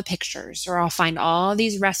all the pictures or I'll find all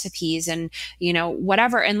these recipes and,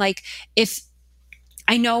 whatever. And if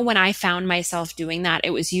I know when I found myself doing that,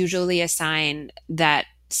 it was usually a sign that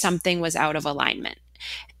something was out of alignment.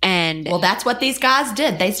 And well, that's what these guys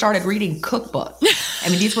did. They started reading cookbooks. I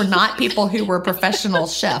mean, these were not people who were professional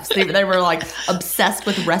chefs. They were obsessed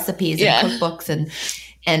with recipes and cookbooks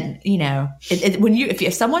and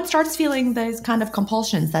if someone starts feeling those kind of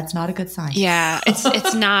compulsions, that's not a good sign. Yeah,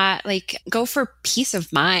 it's not go for peace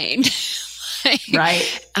of mind.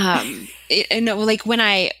 Right.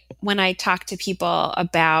 When I talk to people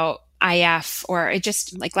about IF, or it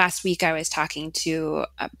just last week I was talking to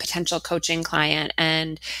a potential coaching client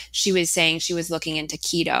and she was saying she was looking into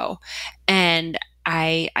keto, and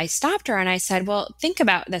I stopped her and I said, well, think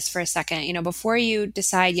about this for a second, before you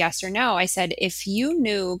decide yes or no. I said, if you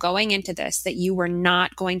knew going into this that you were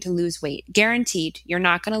not going to lose weight, guaranteed you're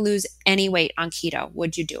not going to lose any weight on keto,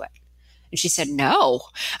 would you do it? And she said, no.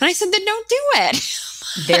 And I said, then don't do it.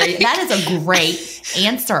 That is a great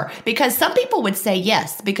answer, because some people would say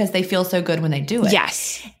yes because they feel so good when they do it.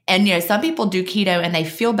 Yes. And, some people do keto and they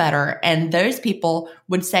feel better. And those people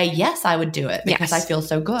would say, yes, I would do it because I feel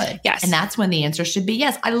so good. Yes. And that's when the answer should be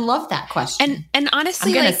yes. I love that question. And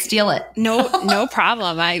honestly, I'm going to steal it. No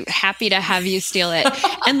problem. I'm happy to have you steal it.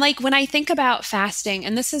 And when I think about fasting,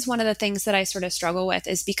 and this is one of the things that I sort of struggle with,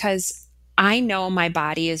 is because I know my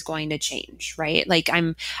body is going to change, right?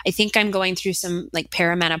 I think I'm going through some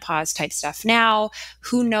perimenopause type stuff now.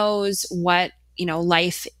 Who knows what,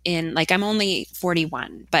 life in, I'm only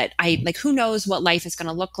 41, but who knows what life is going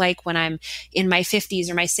to look like when I'm in my 50s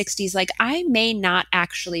or my 60s. I may not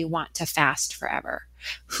actually want to fast forever.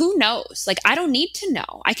 Who knows? I don't need to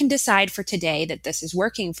know. I can decide for today that this is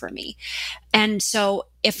working for me. And so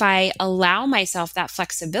if I allow myself that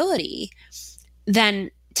flexibility, then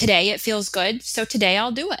today it feels good, so today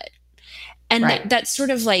I'll do it. And right. that's sort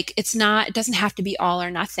of it doesn't have to be all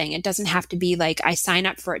or nothing. It doesn't have to be I sign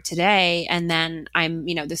up for it today and then I'm,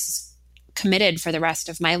 this is committed for the rest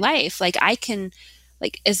of my life. I can,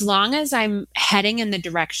 as long as I'm heading in the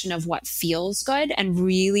direction of what feels good and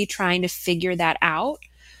really trying to figure that out,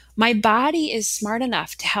 my body is smart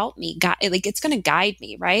enough to help me. It's going to guide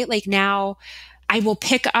me, right? Now I will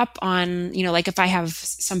pick up on, if I have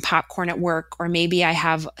some popcorn at work, or maybe I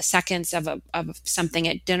have seconds of something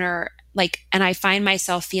at dinner, and I find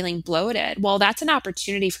myself feeling bloated. Well, that's an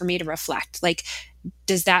opportunity for me to reflect.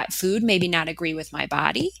 Does that food maybe not agree with my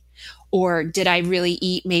body? Or did I really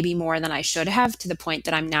eat maybe more than I should have, to the point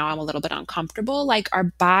that I'm a little bit uncomfortable? Our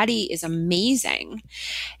body is amazing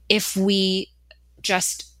if we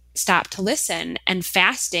just stop to listen. And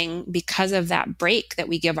fasting, because of that break that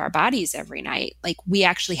we give our bodies every night, we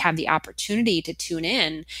actually have the opportunity to tune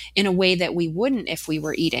in a way that we wouldn't if we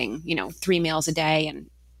were eating, 3 meals a day and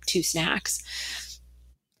 2 snacks.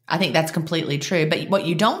 I think that's completely true. But what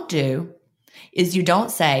you don't do is you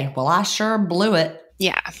don't say, well, I sure blew it.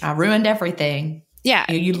 Yeah. I ruined everything.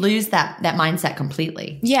 Yeah. You lose that mindset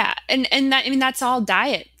completely. Yeah. And that, that's all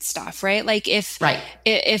diet stuff, right?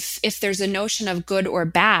 If there's a notion of good or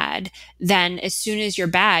bad, then as soon as you're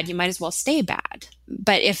bad, you might as well stay bad.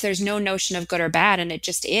 But if there's no notion of good or bad, and it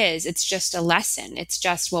just is, it's just a lesson. It's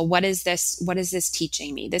just, well, what is this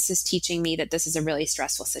teaching me? This is teaching me that this is a really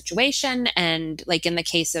stressful situation. And like in the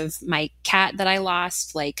case of my cat that I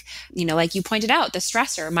lost, like, like you pointed out, the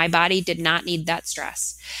stressor, my body did not need that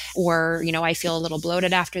stress. Or, I feel a little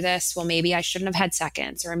bloated after this. Well, maybe I shouldn't have had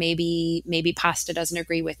seconds, or maybe pasta doesn't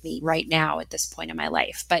agree with me right now at this point in my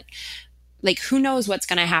life. But like, who knows what's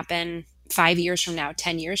going to happen 5 years from now,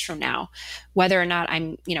 10 years from now, whether or not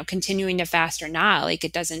I'm, continuing to fast or not. Like,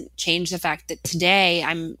 it doesn't change the fact that today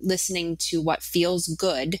I'm listening to what feels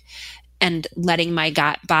good and letting my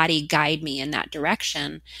body guide me in that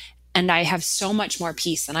direction. And I have so much more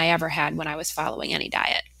peace than I ever had when I was following any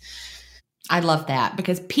diet. I love that,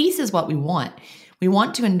 because peace is what we want. We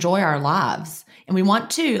want to enjoy our lives, and we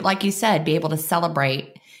want to, like you said, be able to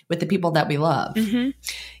celebrate with the people that we love. Mm-hmm.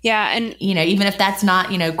 Yeah. And, even if that's not,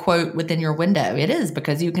 quote, within your window, it is,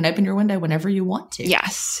 because you can open your window whenever you want to.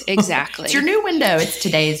 Yes, exactly. It's your new window. It's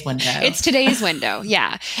today's window. It's today's window.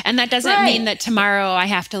 Yeah. And that doesn't mean that tomorrow I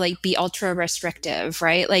have to like be ultra restrictive,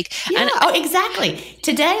 right? Like, yeah. Exactly.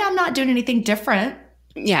 Today I'm not doing anything different.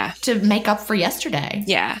 Yeah. To make up for yesterday.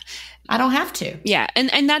 Yeah. I don't have to. Yeah.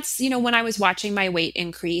 And that's, when I was watching my weight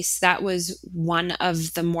increase, that was one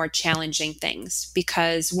of the more challenging things,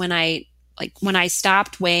 because when I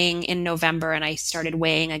stopped weighing in November and I started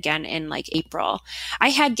weighing again in like April, I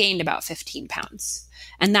had gained about 15 pounds.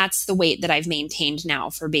 And that's the weight that I've maintained now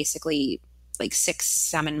for basically like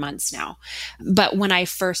 6-7 months now. But when I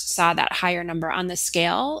first saw that higher number on the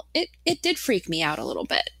scale, it did freak me out a little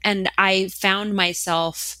bit. And I found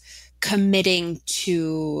myself committing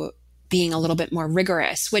to being a little bit more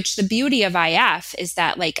rigorous, which the beauty of IF is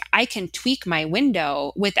that like I can tweak my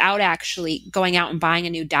window without actually going out and buying a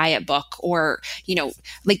new diet book, or,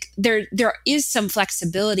 like there is some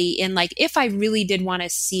flexibility in, like, if I really did want to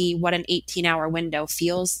see what an 18-hour window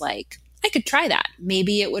feels like, I could try that.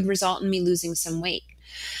 Maybe it would result in me losing some weight.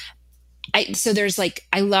 So there's like,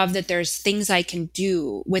 I love that there's things I can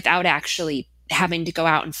do without actually having to go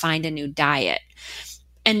out and find a new diet.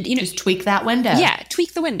 And, just tweak that window. Yeah,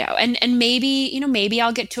 tweak the window. And maybe, maybe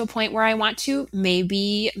I'll get to a point where I want to,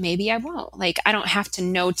 maybe I won't. Like, I don't have to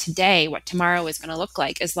know today what tomorrow is going to look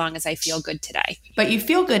like, as long as I feel good today. But you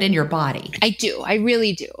feel good in your body. I do. I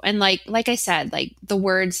really do. And like I said, like the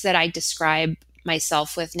words that I describe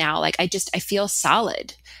myself with now, like I feel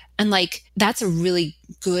solid. And like, that's a really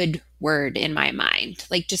good word in my mind.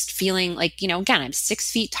 Like, just feeling like, again, I'm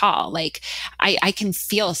 6 feet tall. Like I can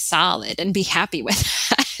feel solid and be happy with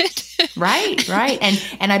that. Right.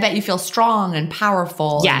 And I bet you feel strong and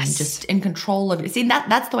powerful. Yes. And just in control of it. See,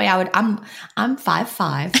 that's the way I would, I'm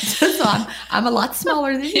 5'5", so I'm a lot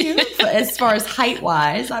smaller than you as far as height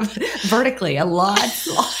wise. I'm vertically a lot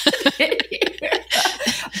smaller than you.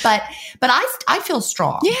 But I feel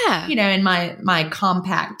strong. Yeah. In my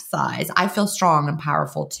compact size, I feel strong and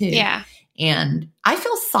powerful too. Yeah. And I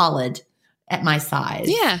feel solid at my size.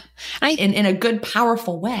 Yeah. In a good,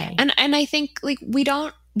 powerful way. And I think like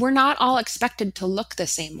we're not all expected to look the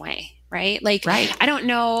same way, right? Like, right. I don't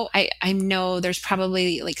know. I know there's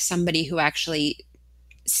probably like somebody who actually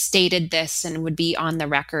stated this and would be on the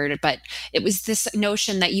record, but it was this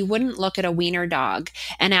notion that you wouldn't look at a wiener dog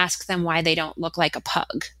and ask them why they don't look like a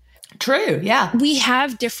pug. True. Yeah. We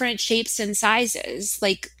have different shapes and sizes.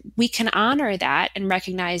 Like, we can honor that and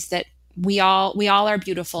recognize that we all are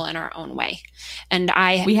beautiful in our own way. And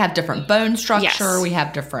we have different bone structure. Yes. We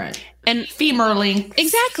have different and femur length.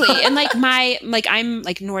 Exactly. And like I'm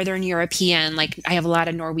like Northern European, like I have a lot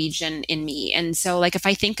of Norwegian in me. And so like, if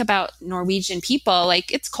I think about Norwegian people,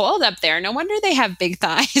 like it's cold up there. No wonder they have big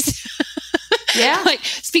thighs. Yeah. Like,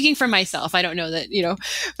 speaking for myself, I don't know that,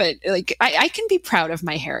 but like I can be proud of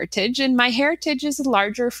my heritage, and my heritage is a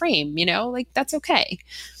larger frame, like that's okay.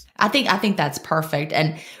 I think that's perfect.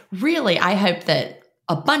 And really, I hope that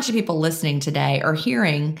a bunch of people listening today are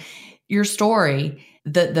hearing your story,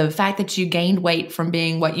 the fact that you gained weight from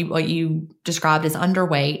being what you described as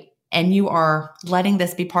underweight, and you are letting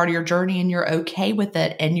this be part of your journey, and you're okay with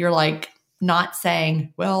it. And you're like, not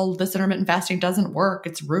saying, well, this intermittent fasting doesn't work,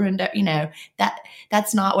 it's ruined,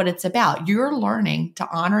 that's not what it's about. You're learning to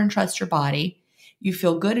honor and trust your body. You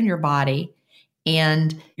feel good in your body,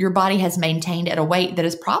 and your body has maintained at a weight that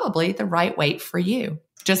is probably the right weight for you.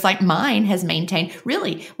 Just like mine has maintained.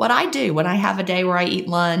 Really, what I do when I have a day where I eat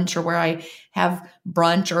lunch, or where I have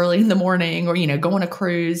brunch early in the morning, or, go on a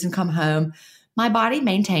cruise and come home, my body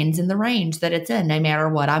maintains in the range that it's in, no matter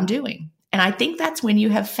what I'm doing. And I think that's when you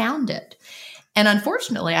have found it. And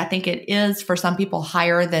unfortunately, I think it is for some people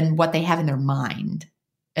higher than what they have in their mind,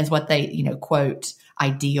 as what they, quote,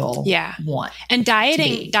 ideal want. And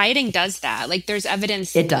dieting does that. Like there's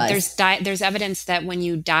evidence. It does. There's evidence that when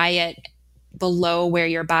you diet below where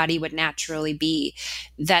your body would naturally be,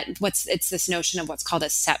 it's this notion of what's called a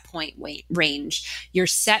set point range. Your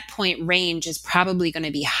set point range is probably going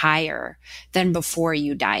to be higher than before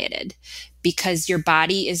you dieted, because your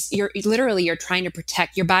body is your body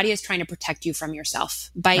is trying to protect you from yourself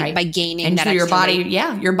by gaining and that so extra your body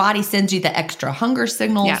weight. Your body sends you the extra hunger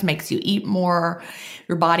signals, makes you eat more.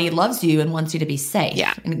 Your body loves you and wants you to be safe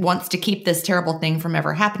and wants to keep this terrible thing from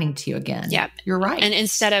ever happening to you again. You're right. And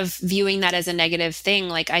instead of viewing that as a negative thing,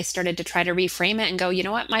 like I started to try to reframe it and go, you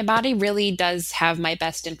know what, my body really does have my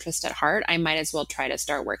best interest at heart. I might as well try to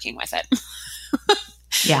start working with it.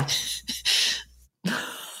 Yeah.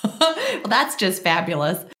 Well, that's just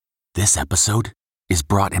fabulous. This episode is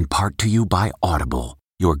brought in part to you by Audible,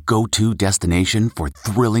 your go-to destination for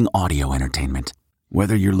thrilling audio entertainment.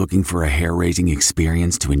 Whether you're looking for a hair-raising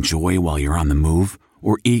experience to enjoy while you're on the move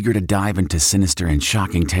or eager to dive into sinister and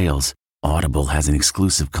shocking tales, Audible has an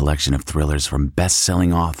exclusive collection of thrillers from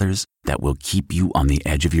best-selling authors that will keep you on the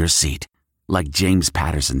edge of your seat. Like James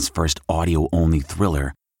Patterson's first audio-only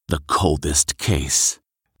thriller, The Coldest Case.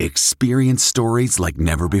 Experience stories like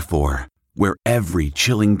never before, where every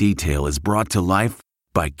chilling detail is brought to life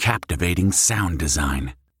by captivating sound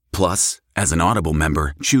design. Plus, as an Audible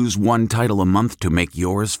member, choose one title a month to make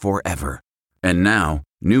yours forever. And now,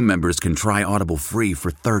 new members can try Audible free for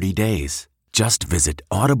 30 days. Just visit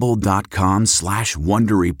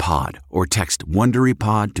audible.com/WonderyPod or text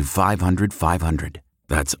WonderyPod to 500-500.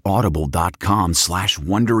 That's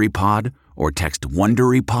audible.com/WonderyPod or text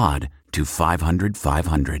WonderyPod to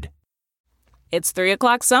 500-500. It's 3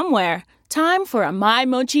 o'clock somewhere. Time for a My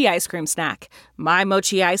Mochi ice cream snack. My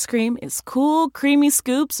Mochi ice cream is cool, creamy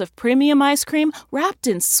scoops of premium ice cream wrapped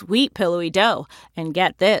in sweet, pillowy dough. And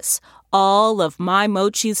get this, all of My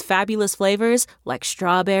Mochi's fabulous flavors, like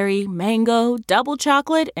strawberry, mango, double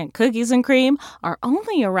chocolate, and cookies and cream, are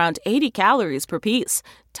only around 80 calories per piece.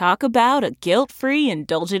 Talk about a guilt-free,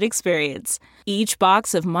 indulgent experience. Each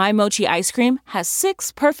box of My Mochi ice cream has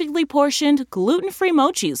 6 perfectly portioned, gluten-free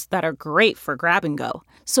mochis that are great for grab and go.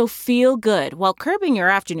 So feel good while curbing your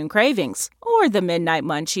afternoon cravings or the midnight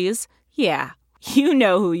munchies. Yeah, you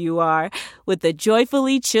know who you are with the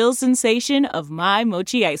joyfully chill sensation of My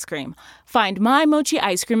Mochi ice cream. Find My Mochi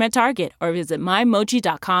ice cream at Target or visit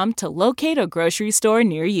mymochi.com to locate a grocery store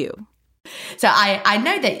near you. So I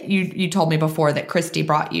know that you told me before that Christy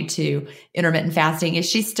brought you to intermittent fasting. Is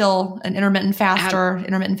she still an intermittent faster,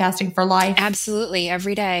 intermittent fasting for life? Absolutely,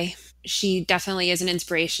 every day. She definitely is an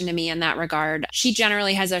inspiration to me in that regard. She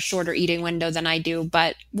generally has a shorter eating window than I do,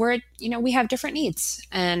 but we have different needs.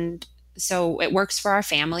 And so it works for our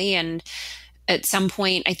family. And at some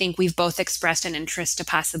point, I think we've both expressed an interest to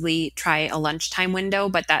possibly try a lunchtime window,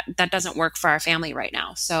 but that doesn't work for our family right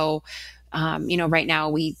now. So, right now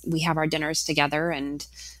we have our dinners together and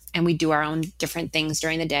we do our own different things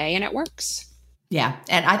during the day, and it works. Yeah.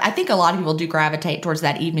 And I think a lot of people do gravitate towards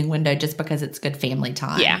that evening window just because it's good family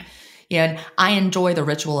time. Yeah. And I enjoy the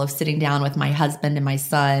ritual of sitting down with my husband and my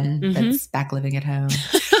son that's back living at home.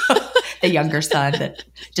 The younger son that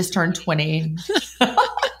just turned 20,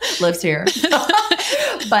 lives here.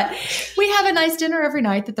 But we have a nice dinner every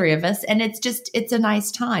night, the 3 of us. And it's a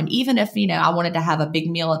nice time. Even if, I wanted to have a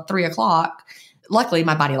big meal at 3 o'clock, luckily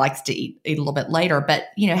my body likes to eat a little bit later, but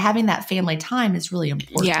having that family time is really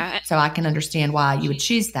important. Yeah. So I can understand why you would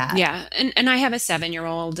choose that. Yeah. And I have a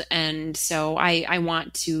 7-year-old. And so I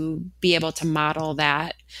want to be able to model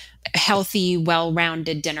that healthy,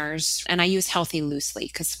 well-rounded dinners. And I use healthy loosely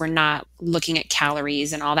because we're not looking at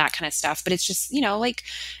calories and all that kind of stuff, but it's just,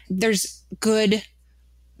 there's good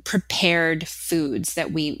prepared foods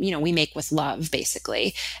that we make with love,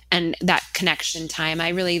 basically. And that connection time, I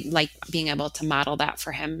really like being able to model that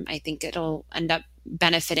for him. I think it'll end up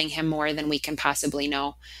benefiting him more than we can possibly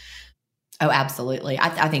know. Oh, absolutely.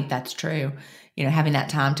 I think that's true. Having that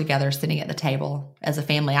time together, sitting at the table as a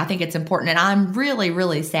family, I think it's important. And I'm really,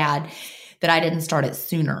 really sad that I didn't start it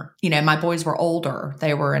sooner. My boys were older.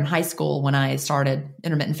 They were in high school when I started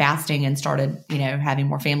intermittent fasting and started, having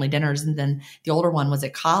more family dinners. And then the older one was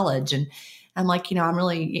at college. And I'm like,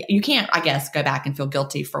 you can't, I guess, go back and feel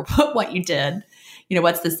guilty for what you did.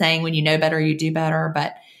 What's the saying? When you know better, you do better.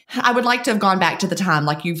 But I would like to have gone back to the time,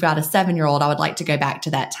 like you've got a 7-year-old. I would like to go back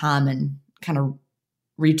to that time and kind of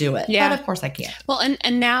redo it. Yeah. But of course I can't. Well,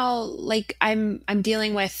 and now like I'm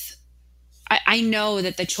dealing with, I know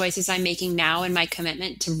that the choices I'm making now and my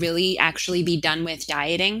commitment to really actually be done with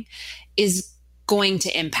dieting is going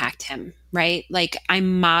to impact him, right? Like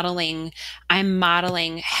I'm modeling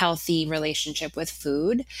healthy relationship with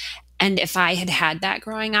food. And if I had had that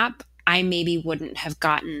growing up, I maybe wouldn't have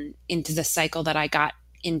gotten into the cycle that I got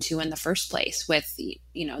into in the first place with, the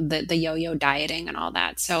yo-yo dieting and all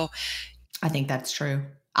that. So I think that's true.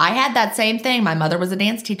 I had that same thing. My mother was a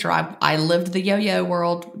dance teacher. I lived the yo-yo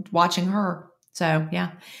world watching her. So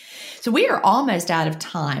yeah. So we are almost out of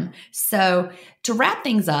time. So to wrap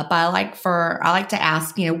things up, I like to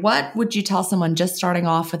ask, what would you tell someone just starting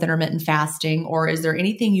off with intermittent fasting, or is there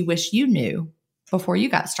anything you wish you knew before you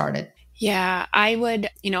got started? Yeah, I would,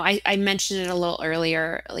 I mentioned it a little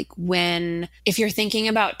earlier, like if you're thinking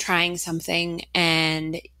about trying something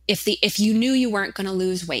and if you knew you weren't going to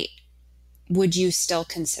lose weight, would you still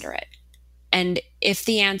consider it? And if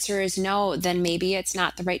the answer is no, then maybe it's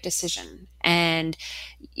not the right decision. And,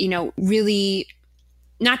 really,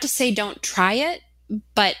 not to say don't try it,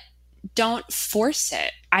 but don't force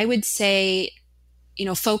it. I would say,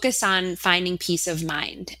 focus on finding peace of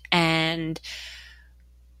mind. And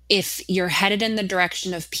if you're headed in the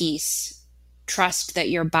direction of peace, trust that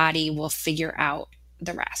your body will figure out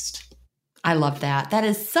the rest. I love that. That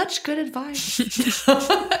is such good advice.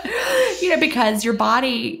 Because your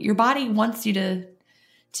body wants you to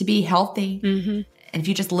be healthy. Mm-hmm. And if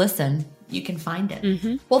you just listen, you can find it.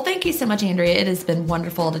 Mm-hmm. Well, thank you so much, Andrea. It has been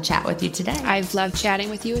wonderful to chat with you today. I've loved chatting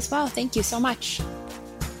with you as well. Thank you so much.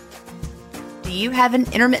 Do you have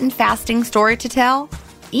an intermittent fasting story to tell?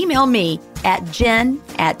 Email me at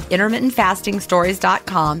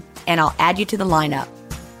jen@intermittentfastingstories.com and I'll add you to the lineup.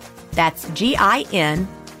 That's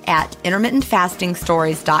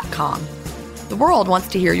GIN@intermittentfastingstories.com. The world wants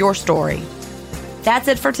to hear your story. That's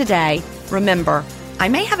it for today. Remember, I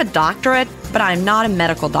may have a doctorate, but I'm not a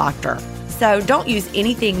medical doctor. So don't use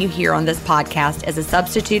anything you hear on this podcast as a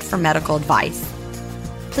substitute for medical advice.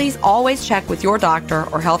 Please always check with your doctor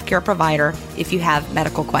or healthcare provider if you have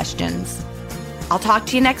medical questions. I'll talk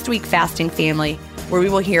to you next week, Fasting Family, where we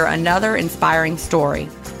will hear another inspiring story.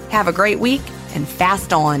 Have a great week and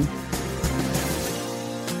fast on.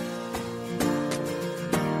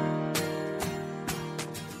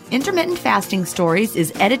 Intermittent Fasting Stories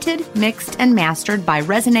is edited, mixed, and mastered by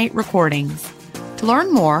Resonate Recordings. To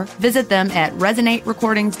learn more, visit them at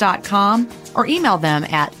resonaterecordings.com or email them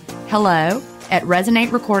at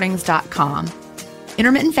hello@resonaterecordings.com.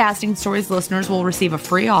 Intermittent Fasting Stories listeners will receive a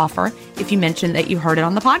free offer if you mention that you heard it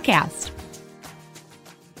on the podcast.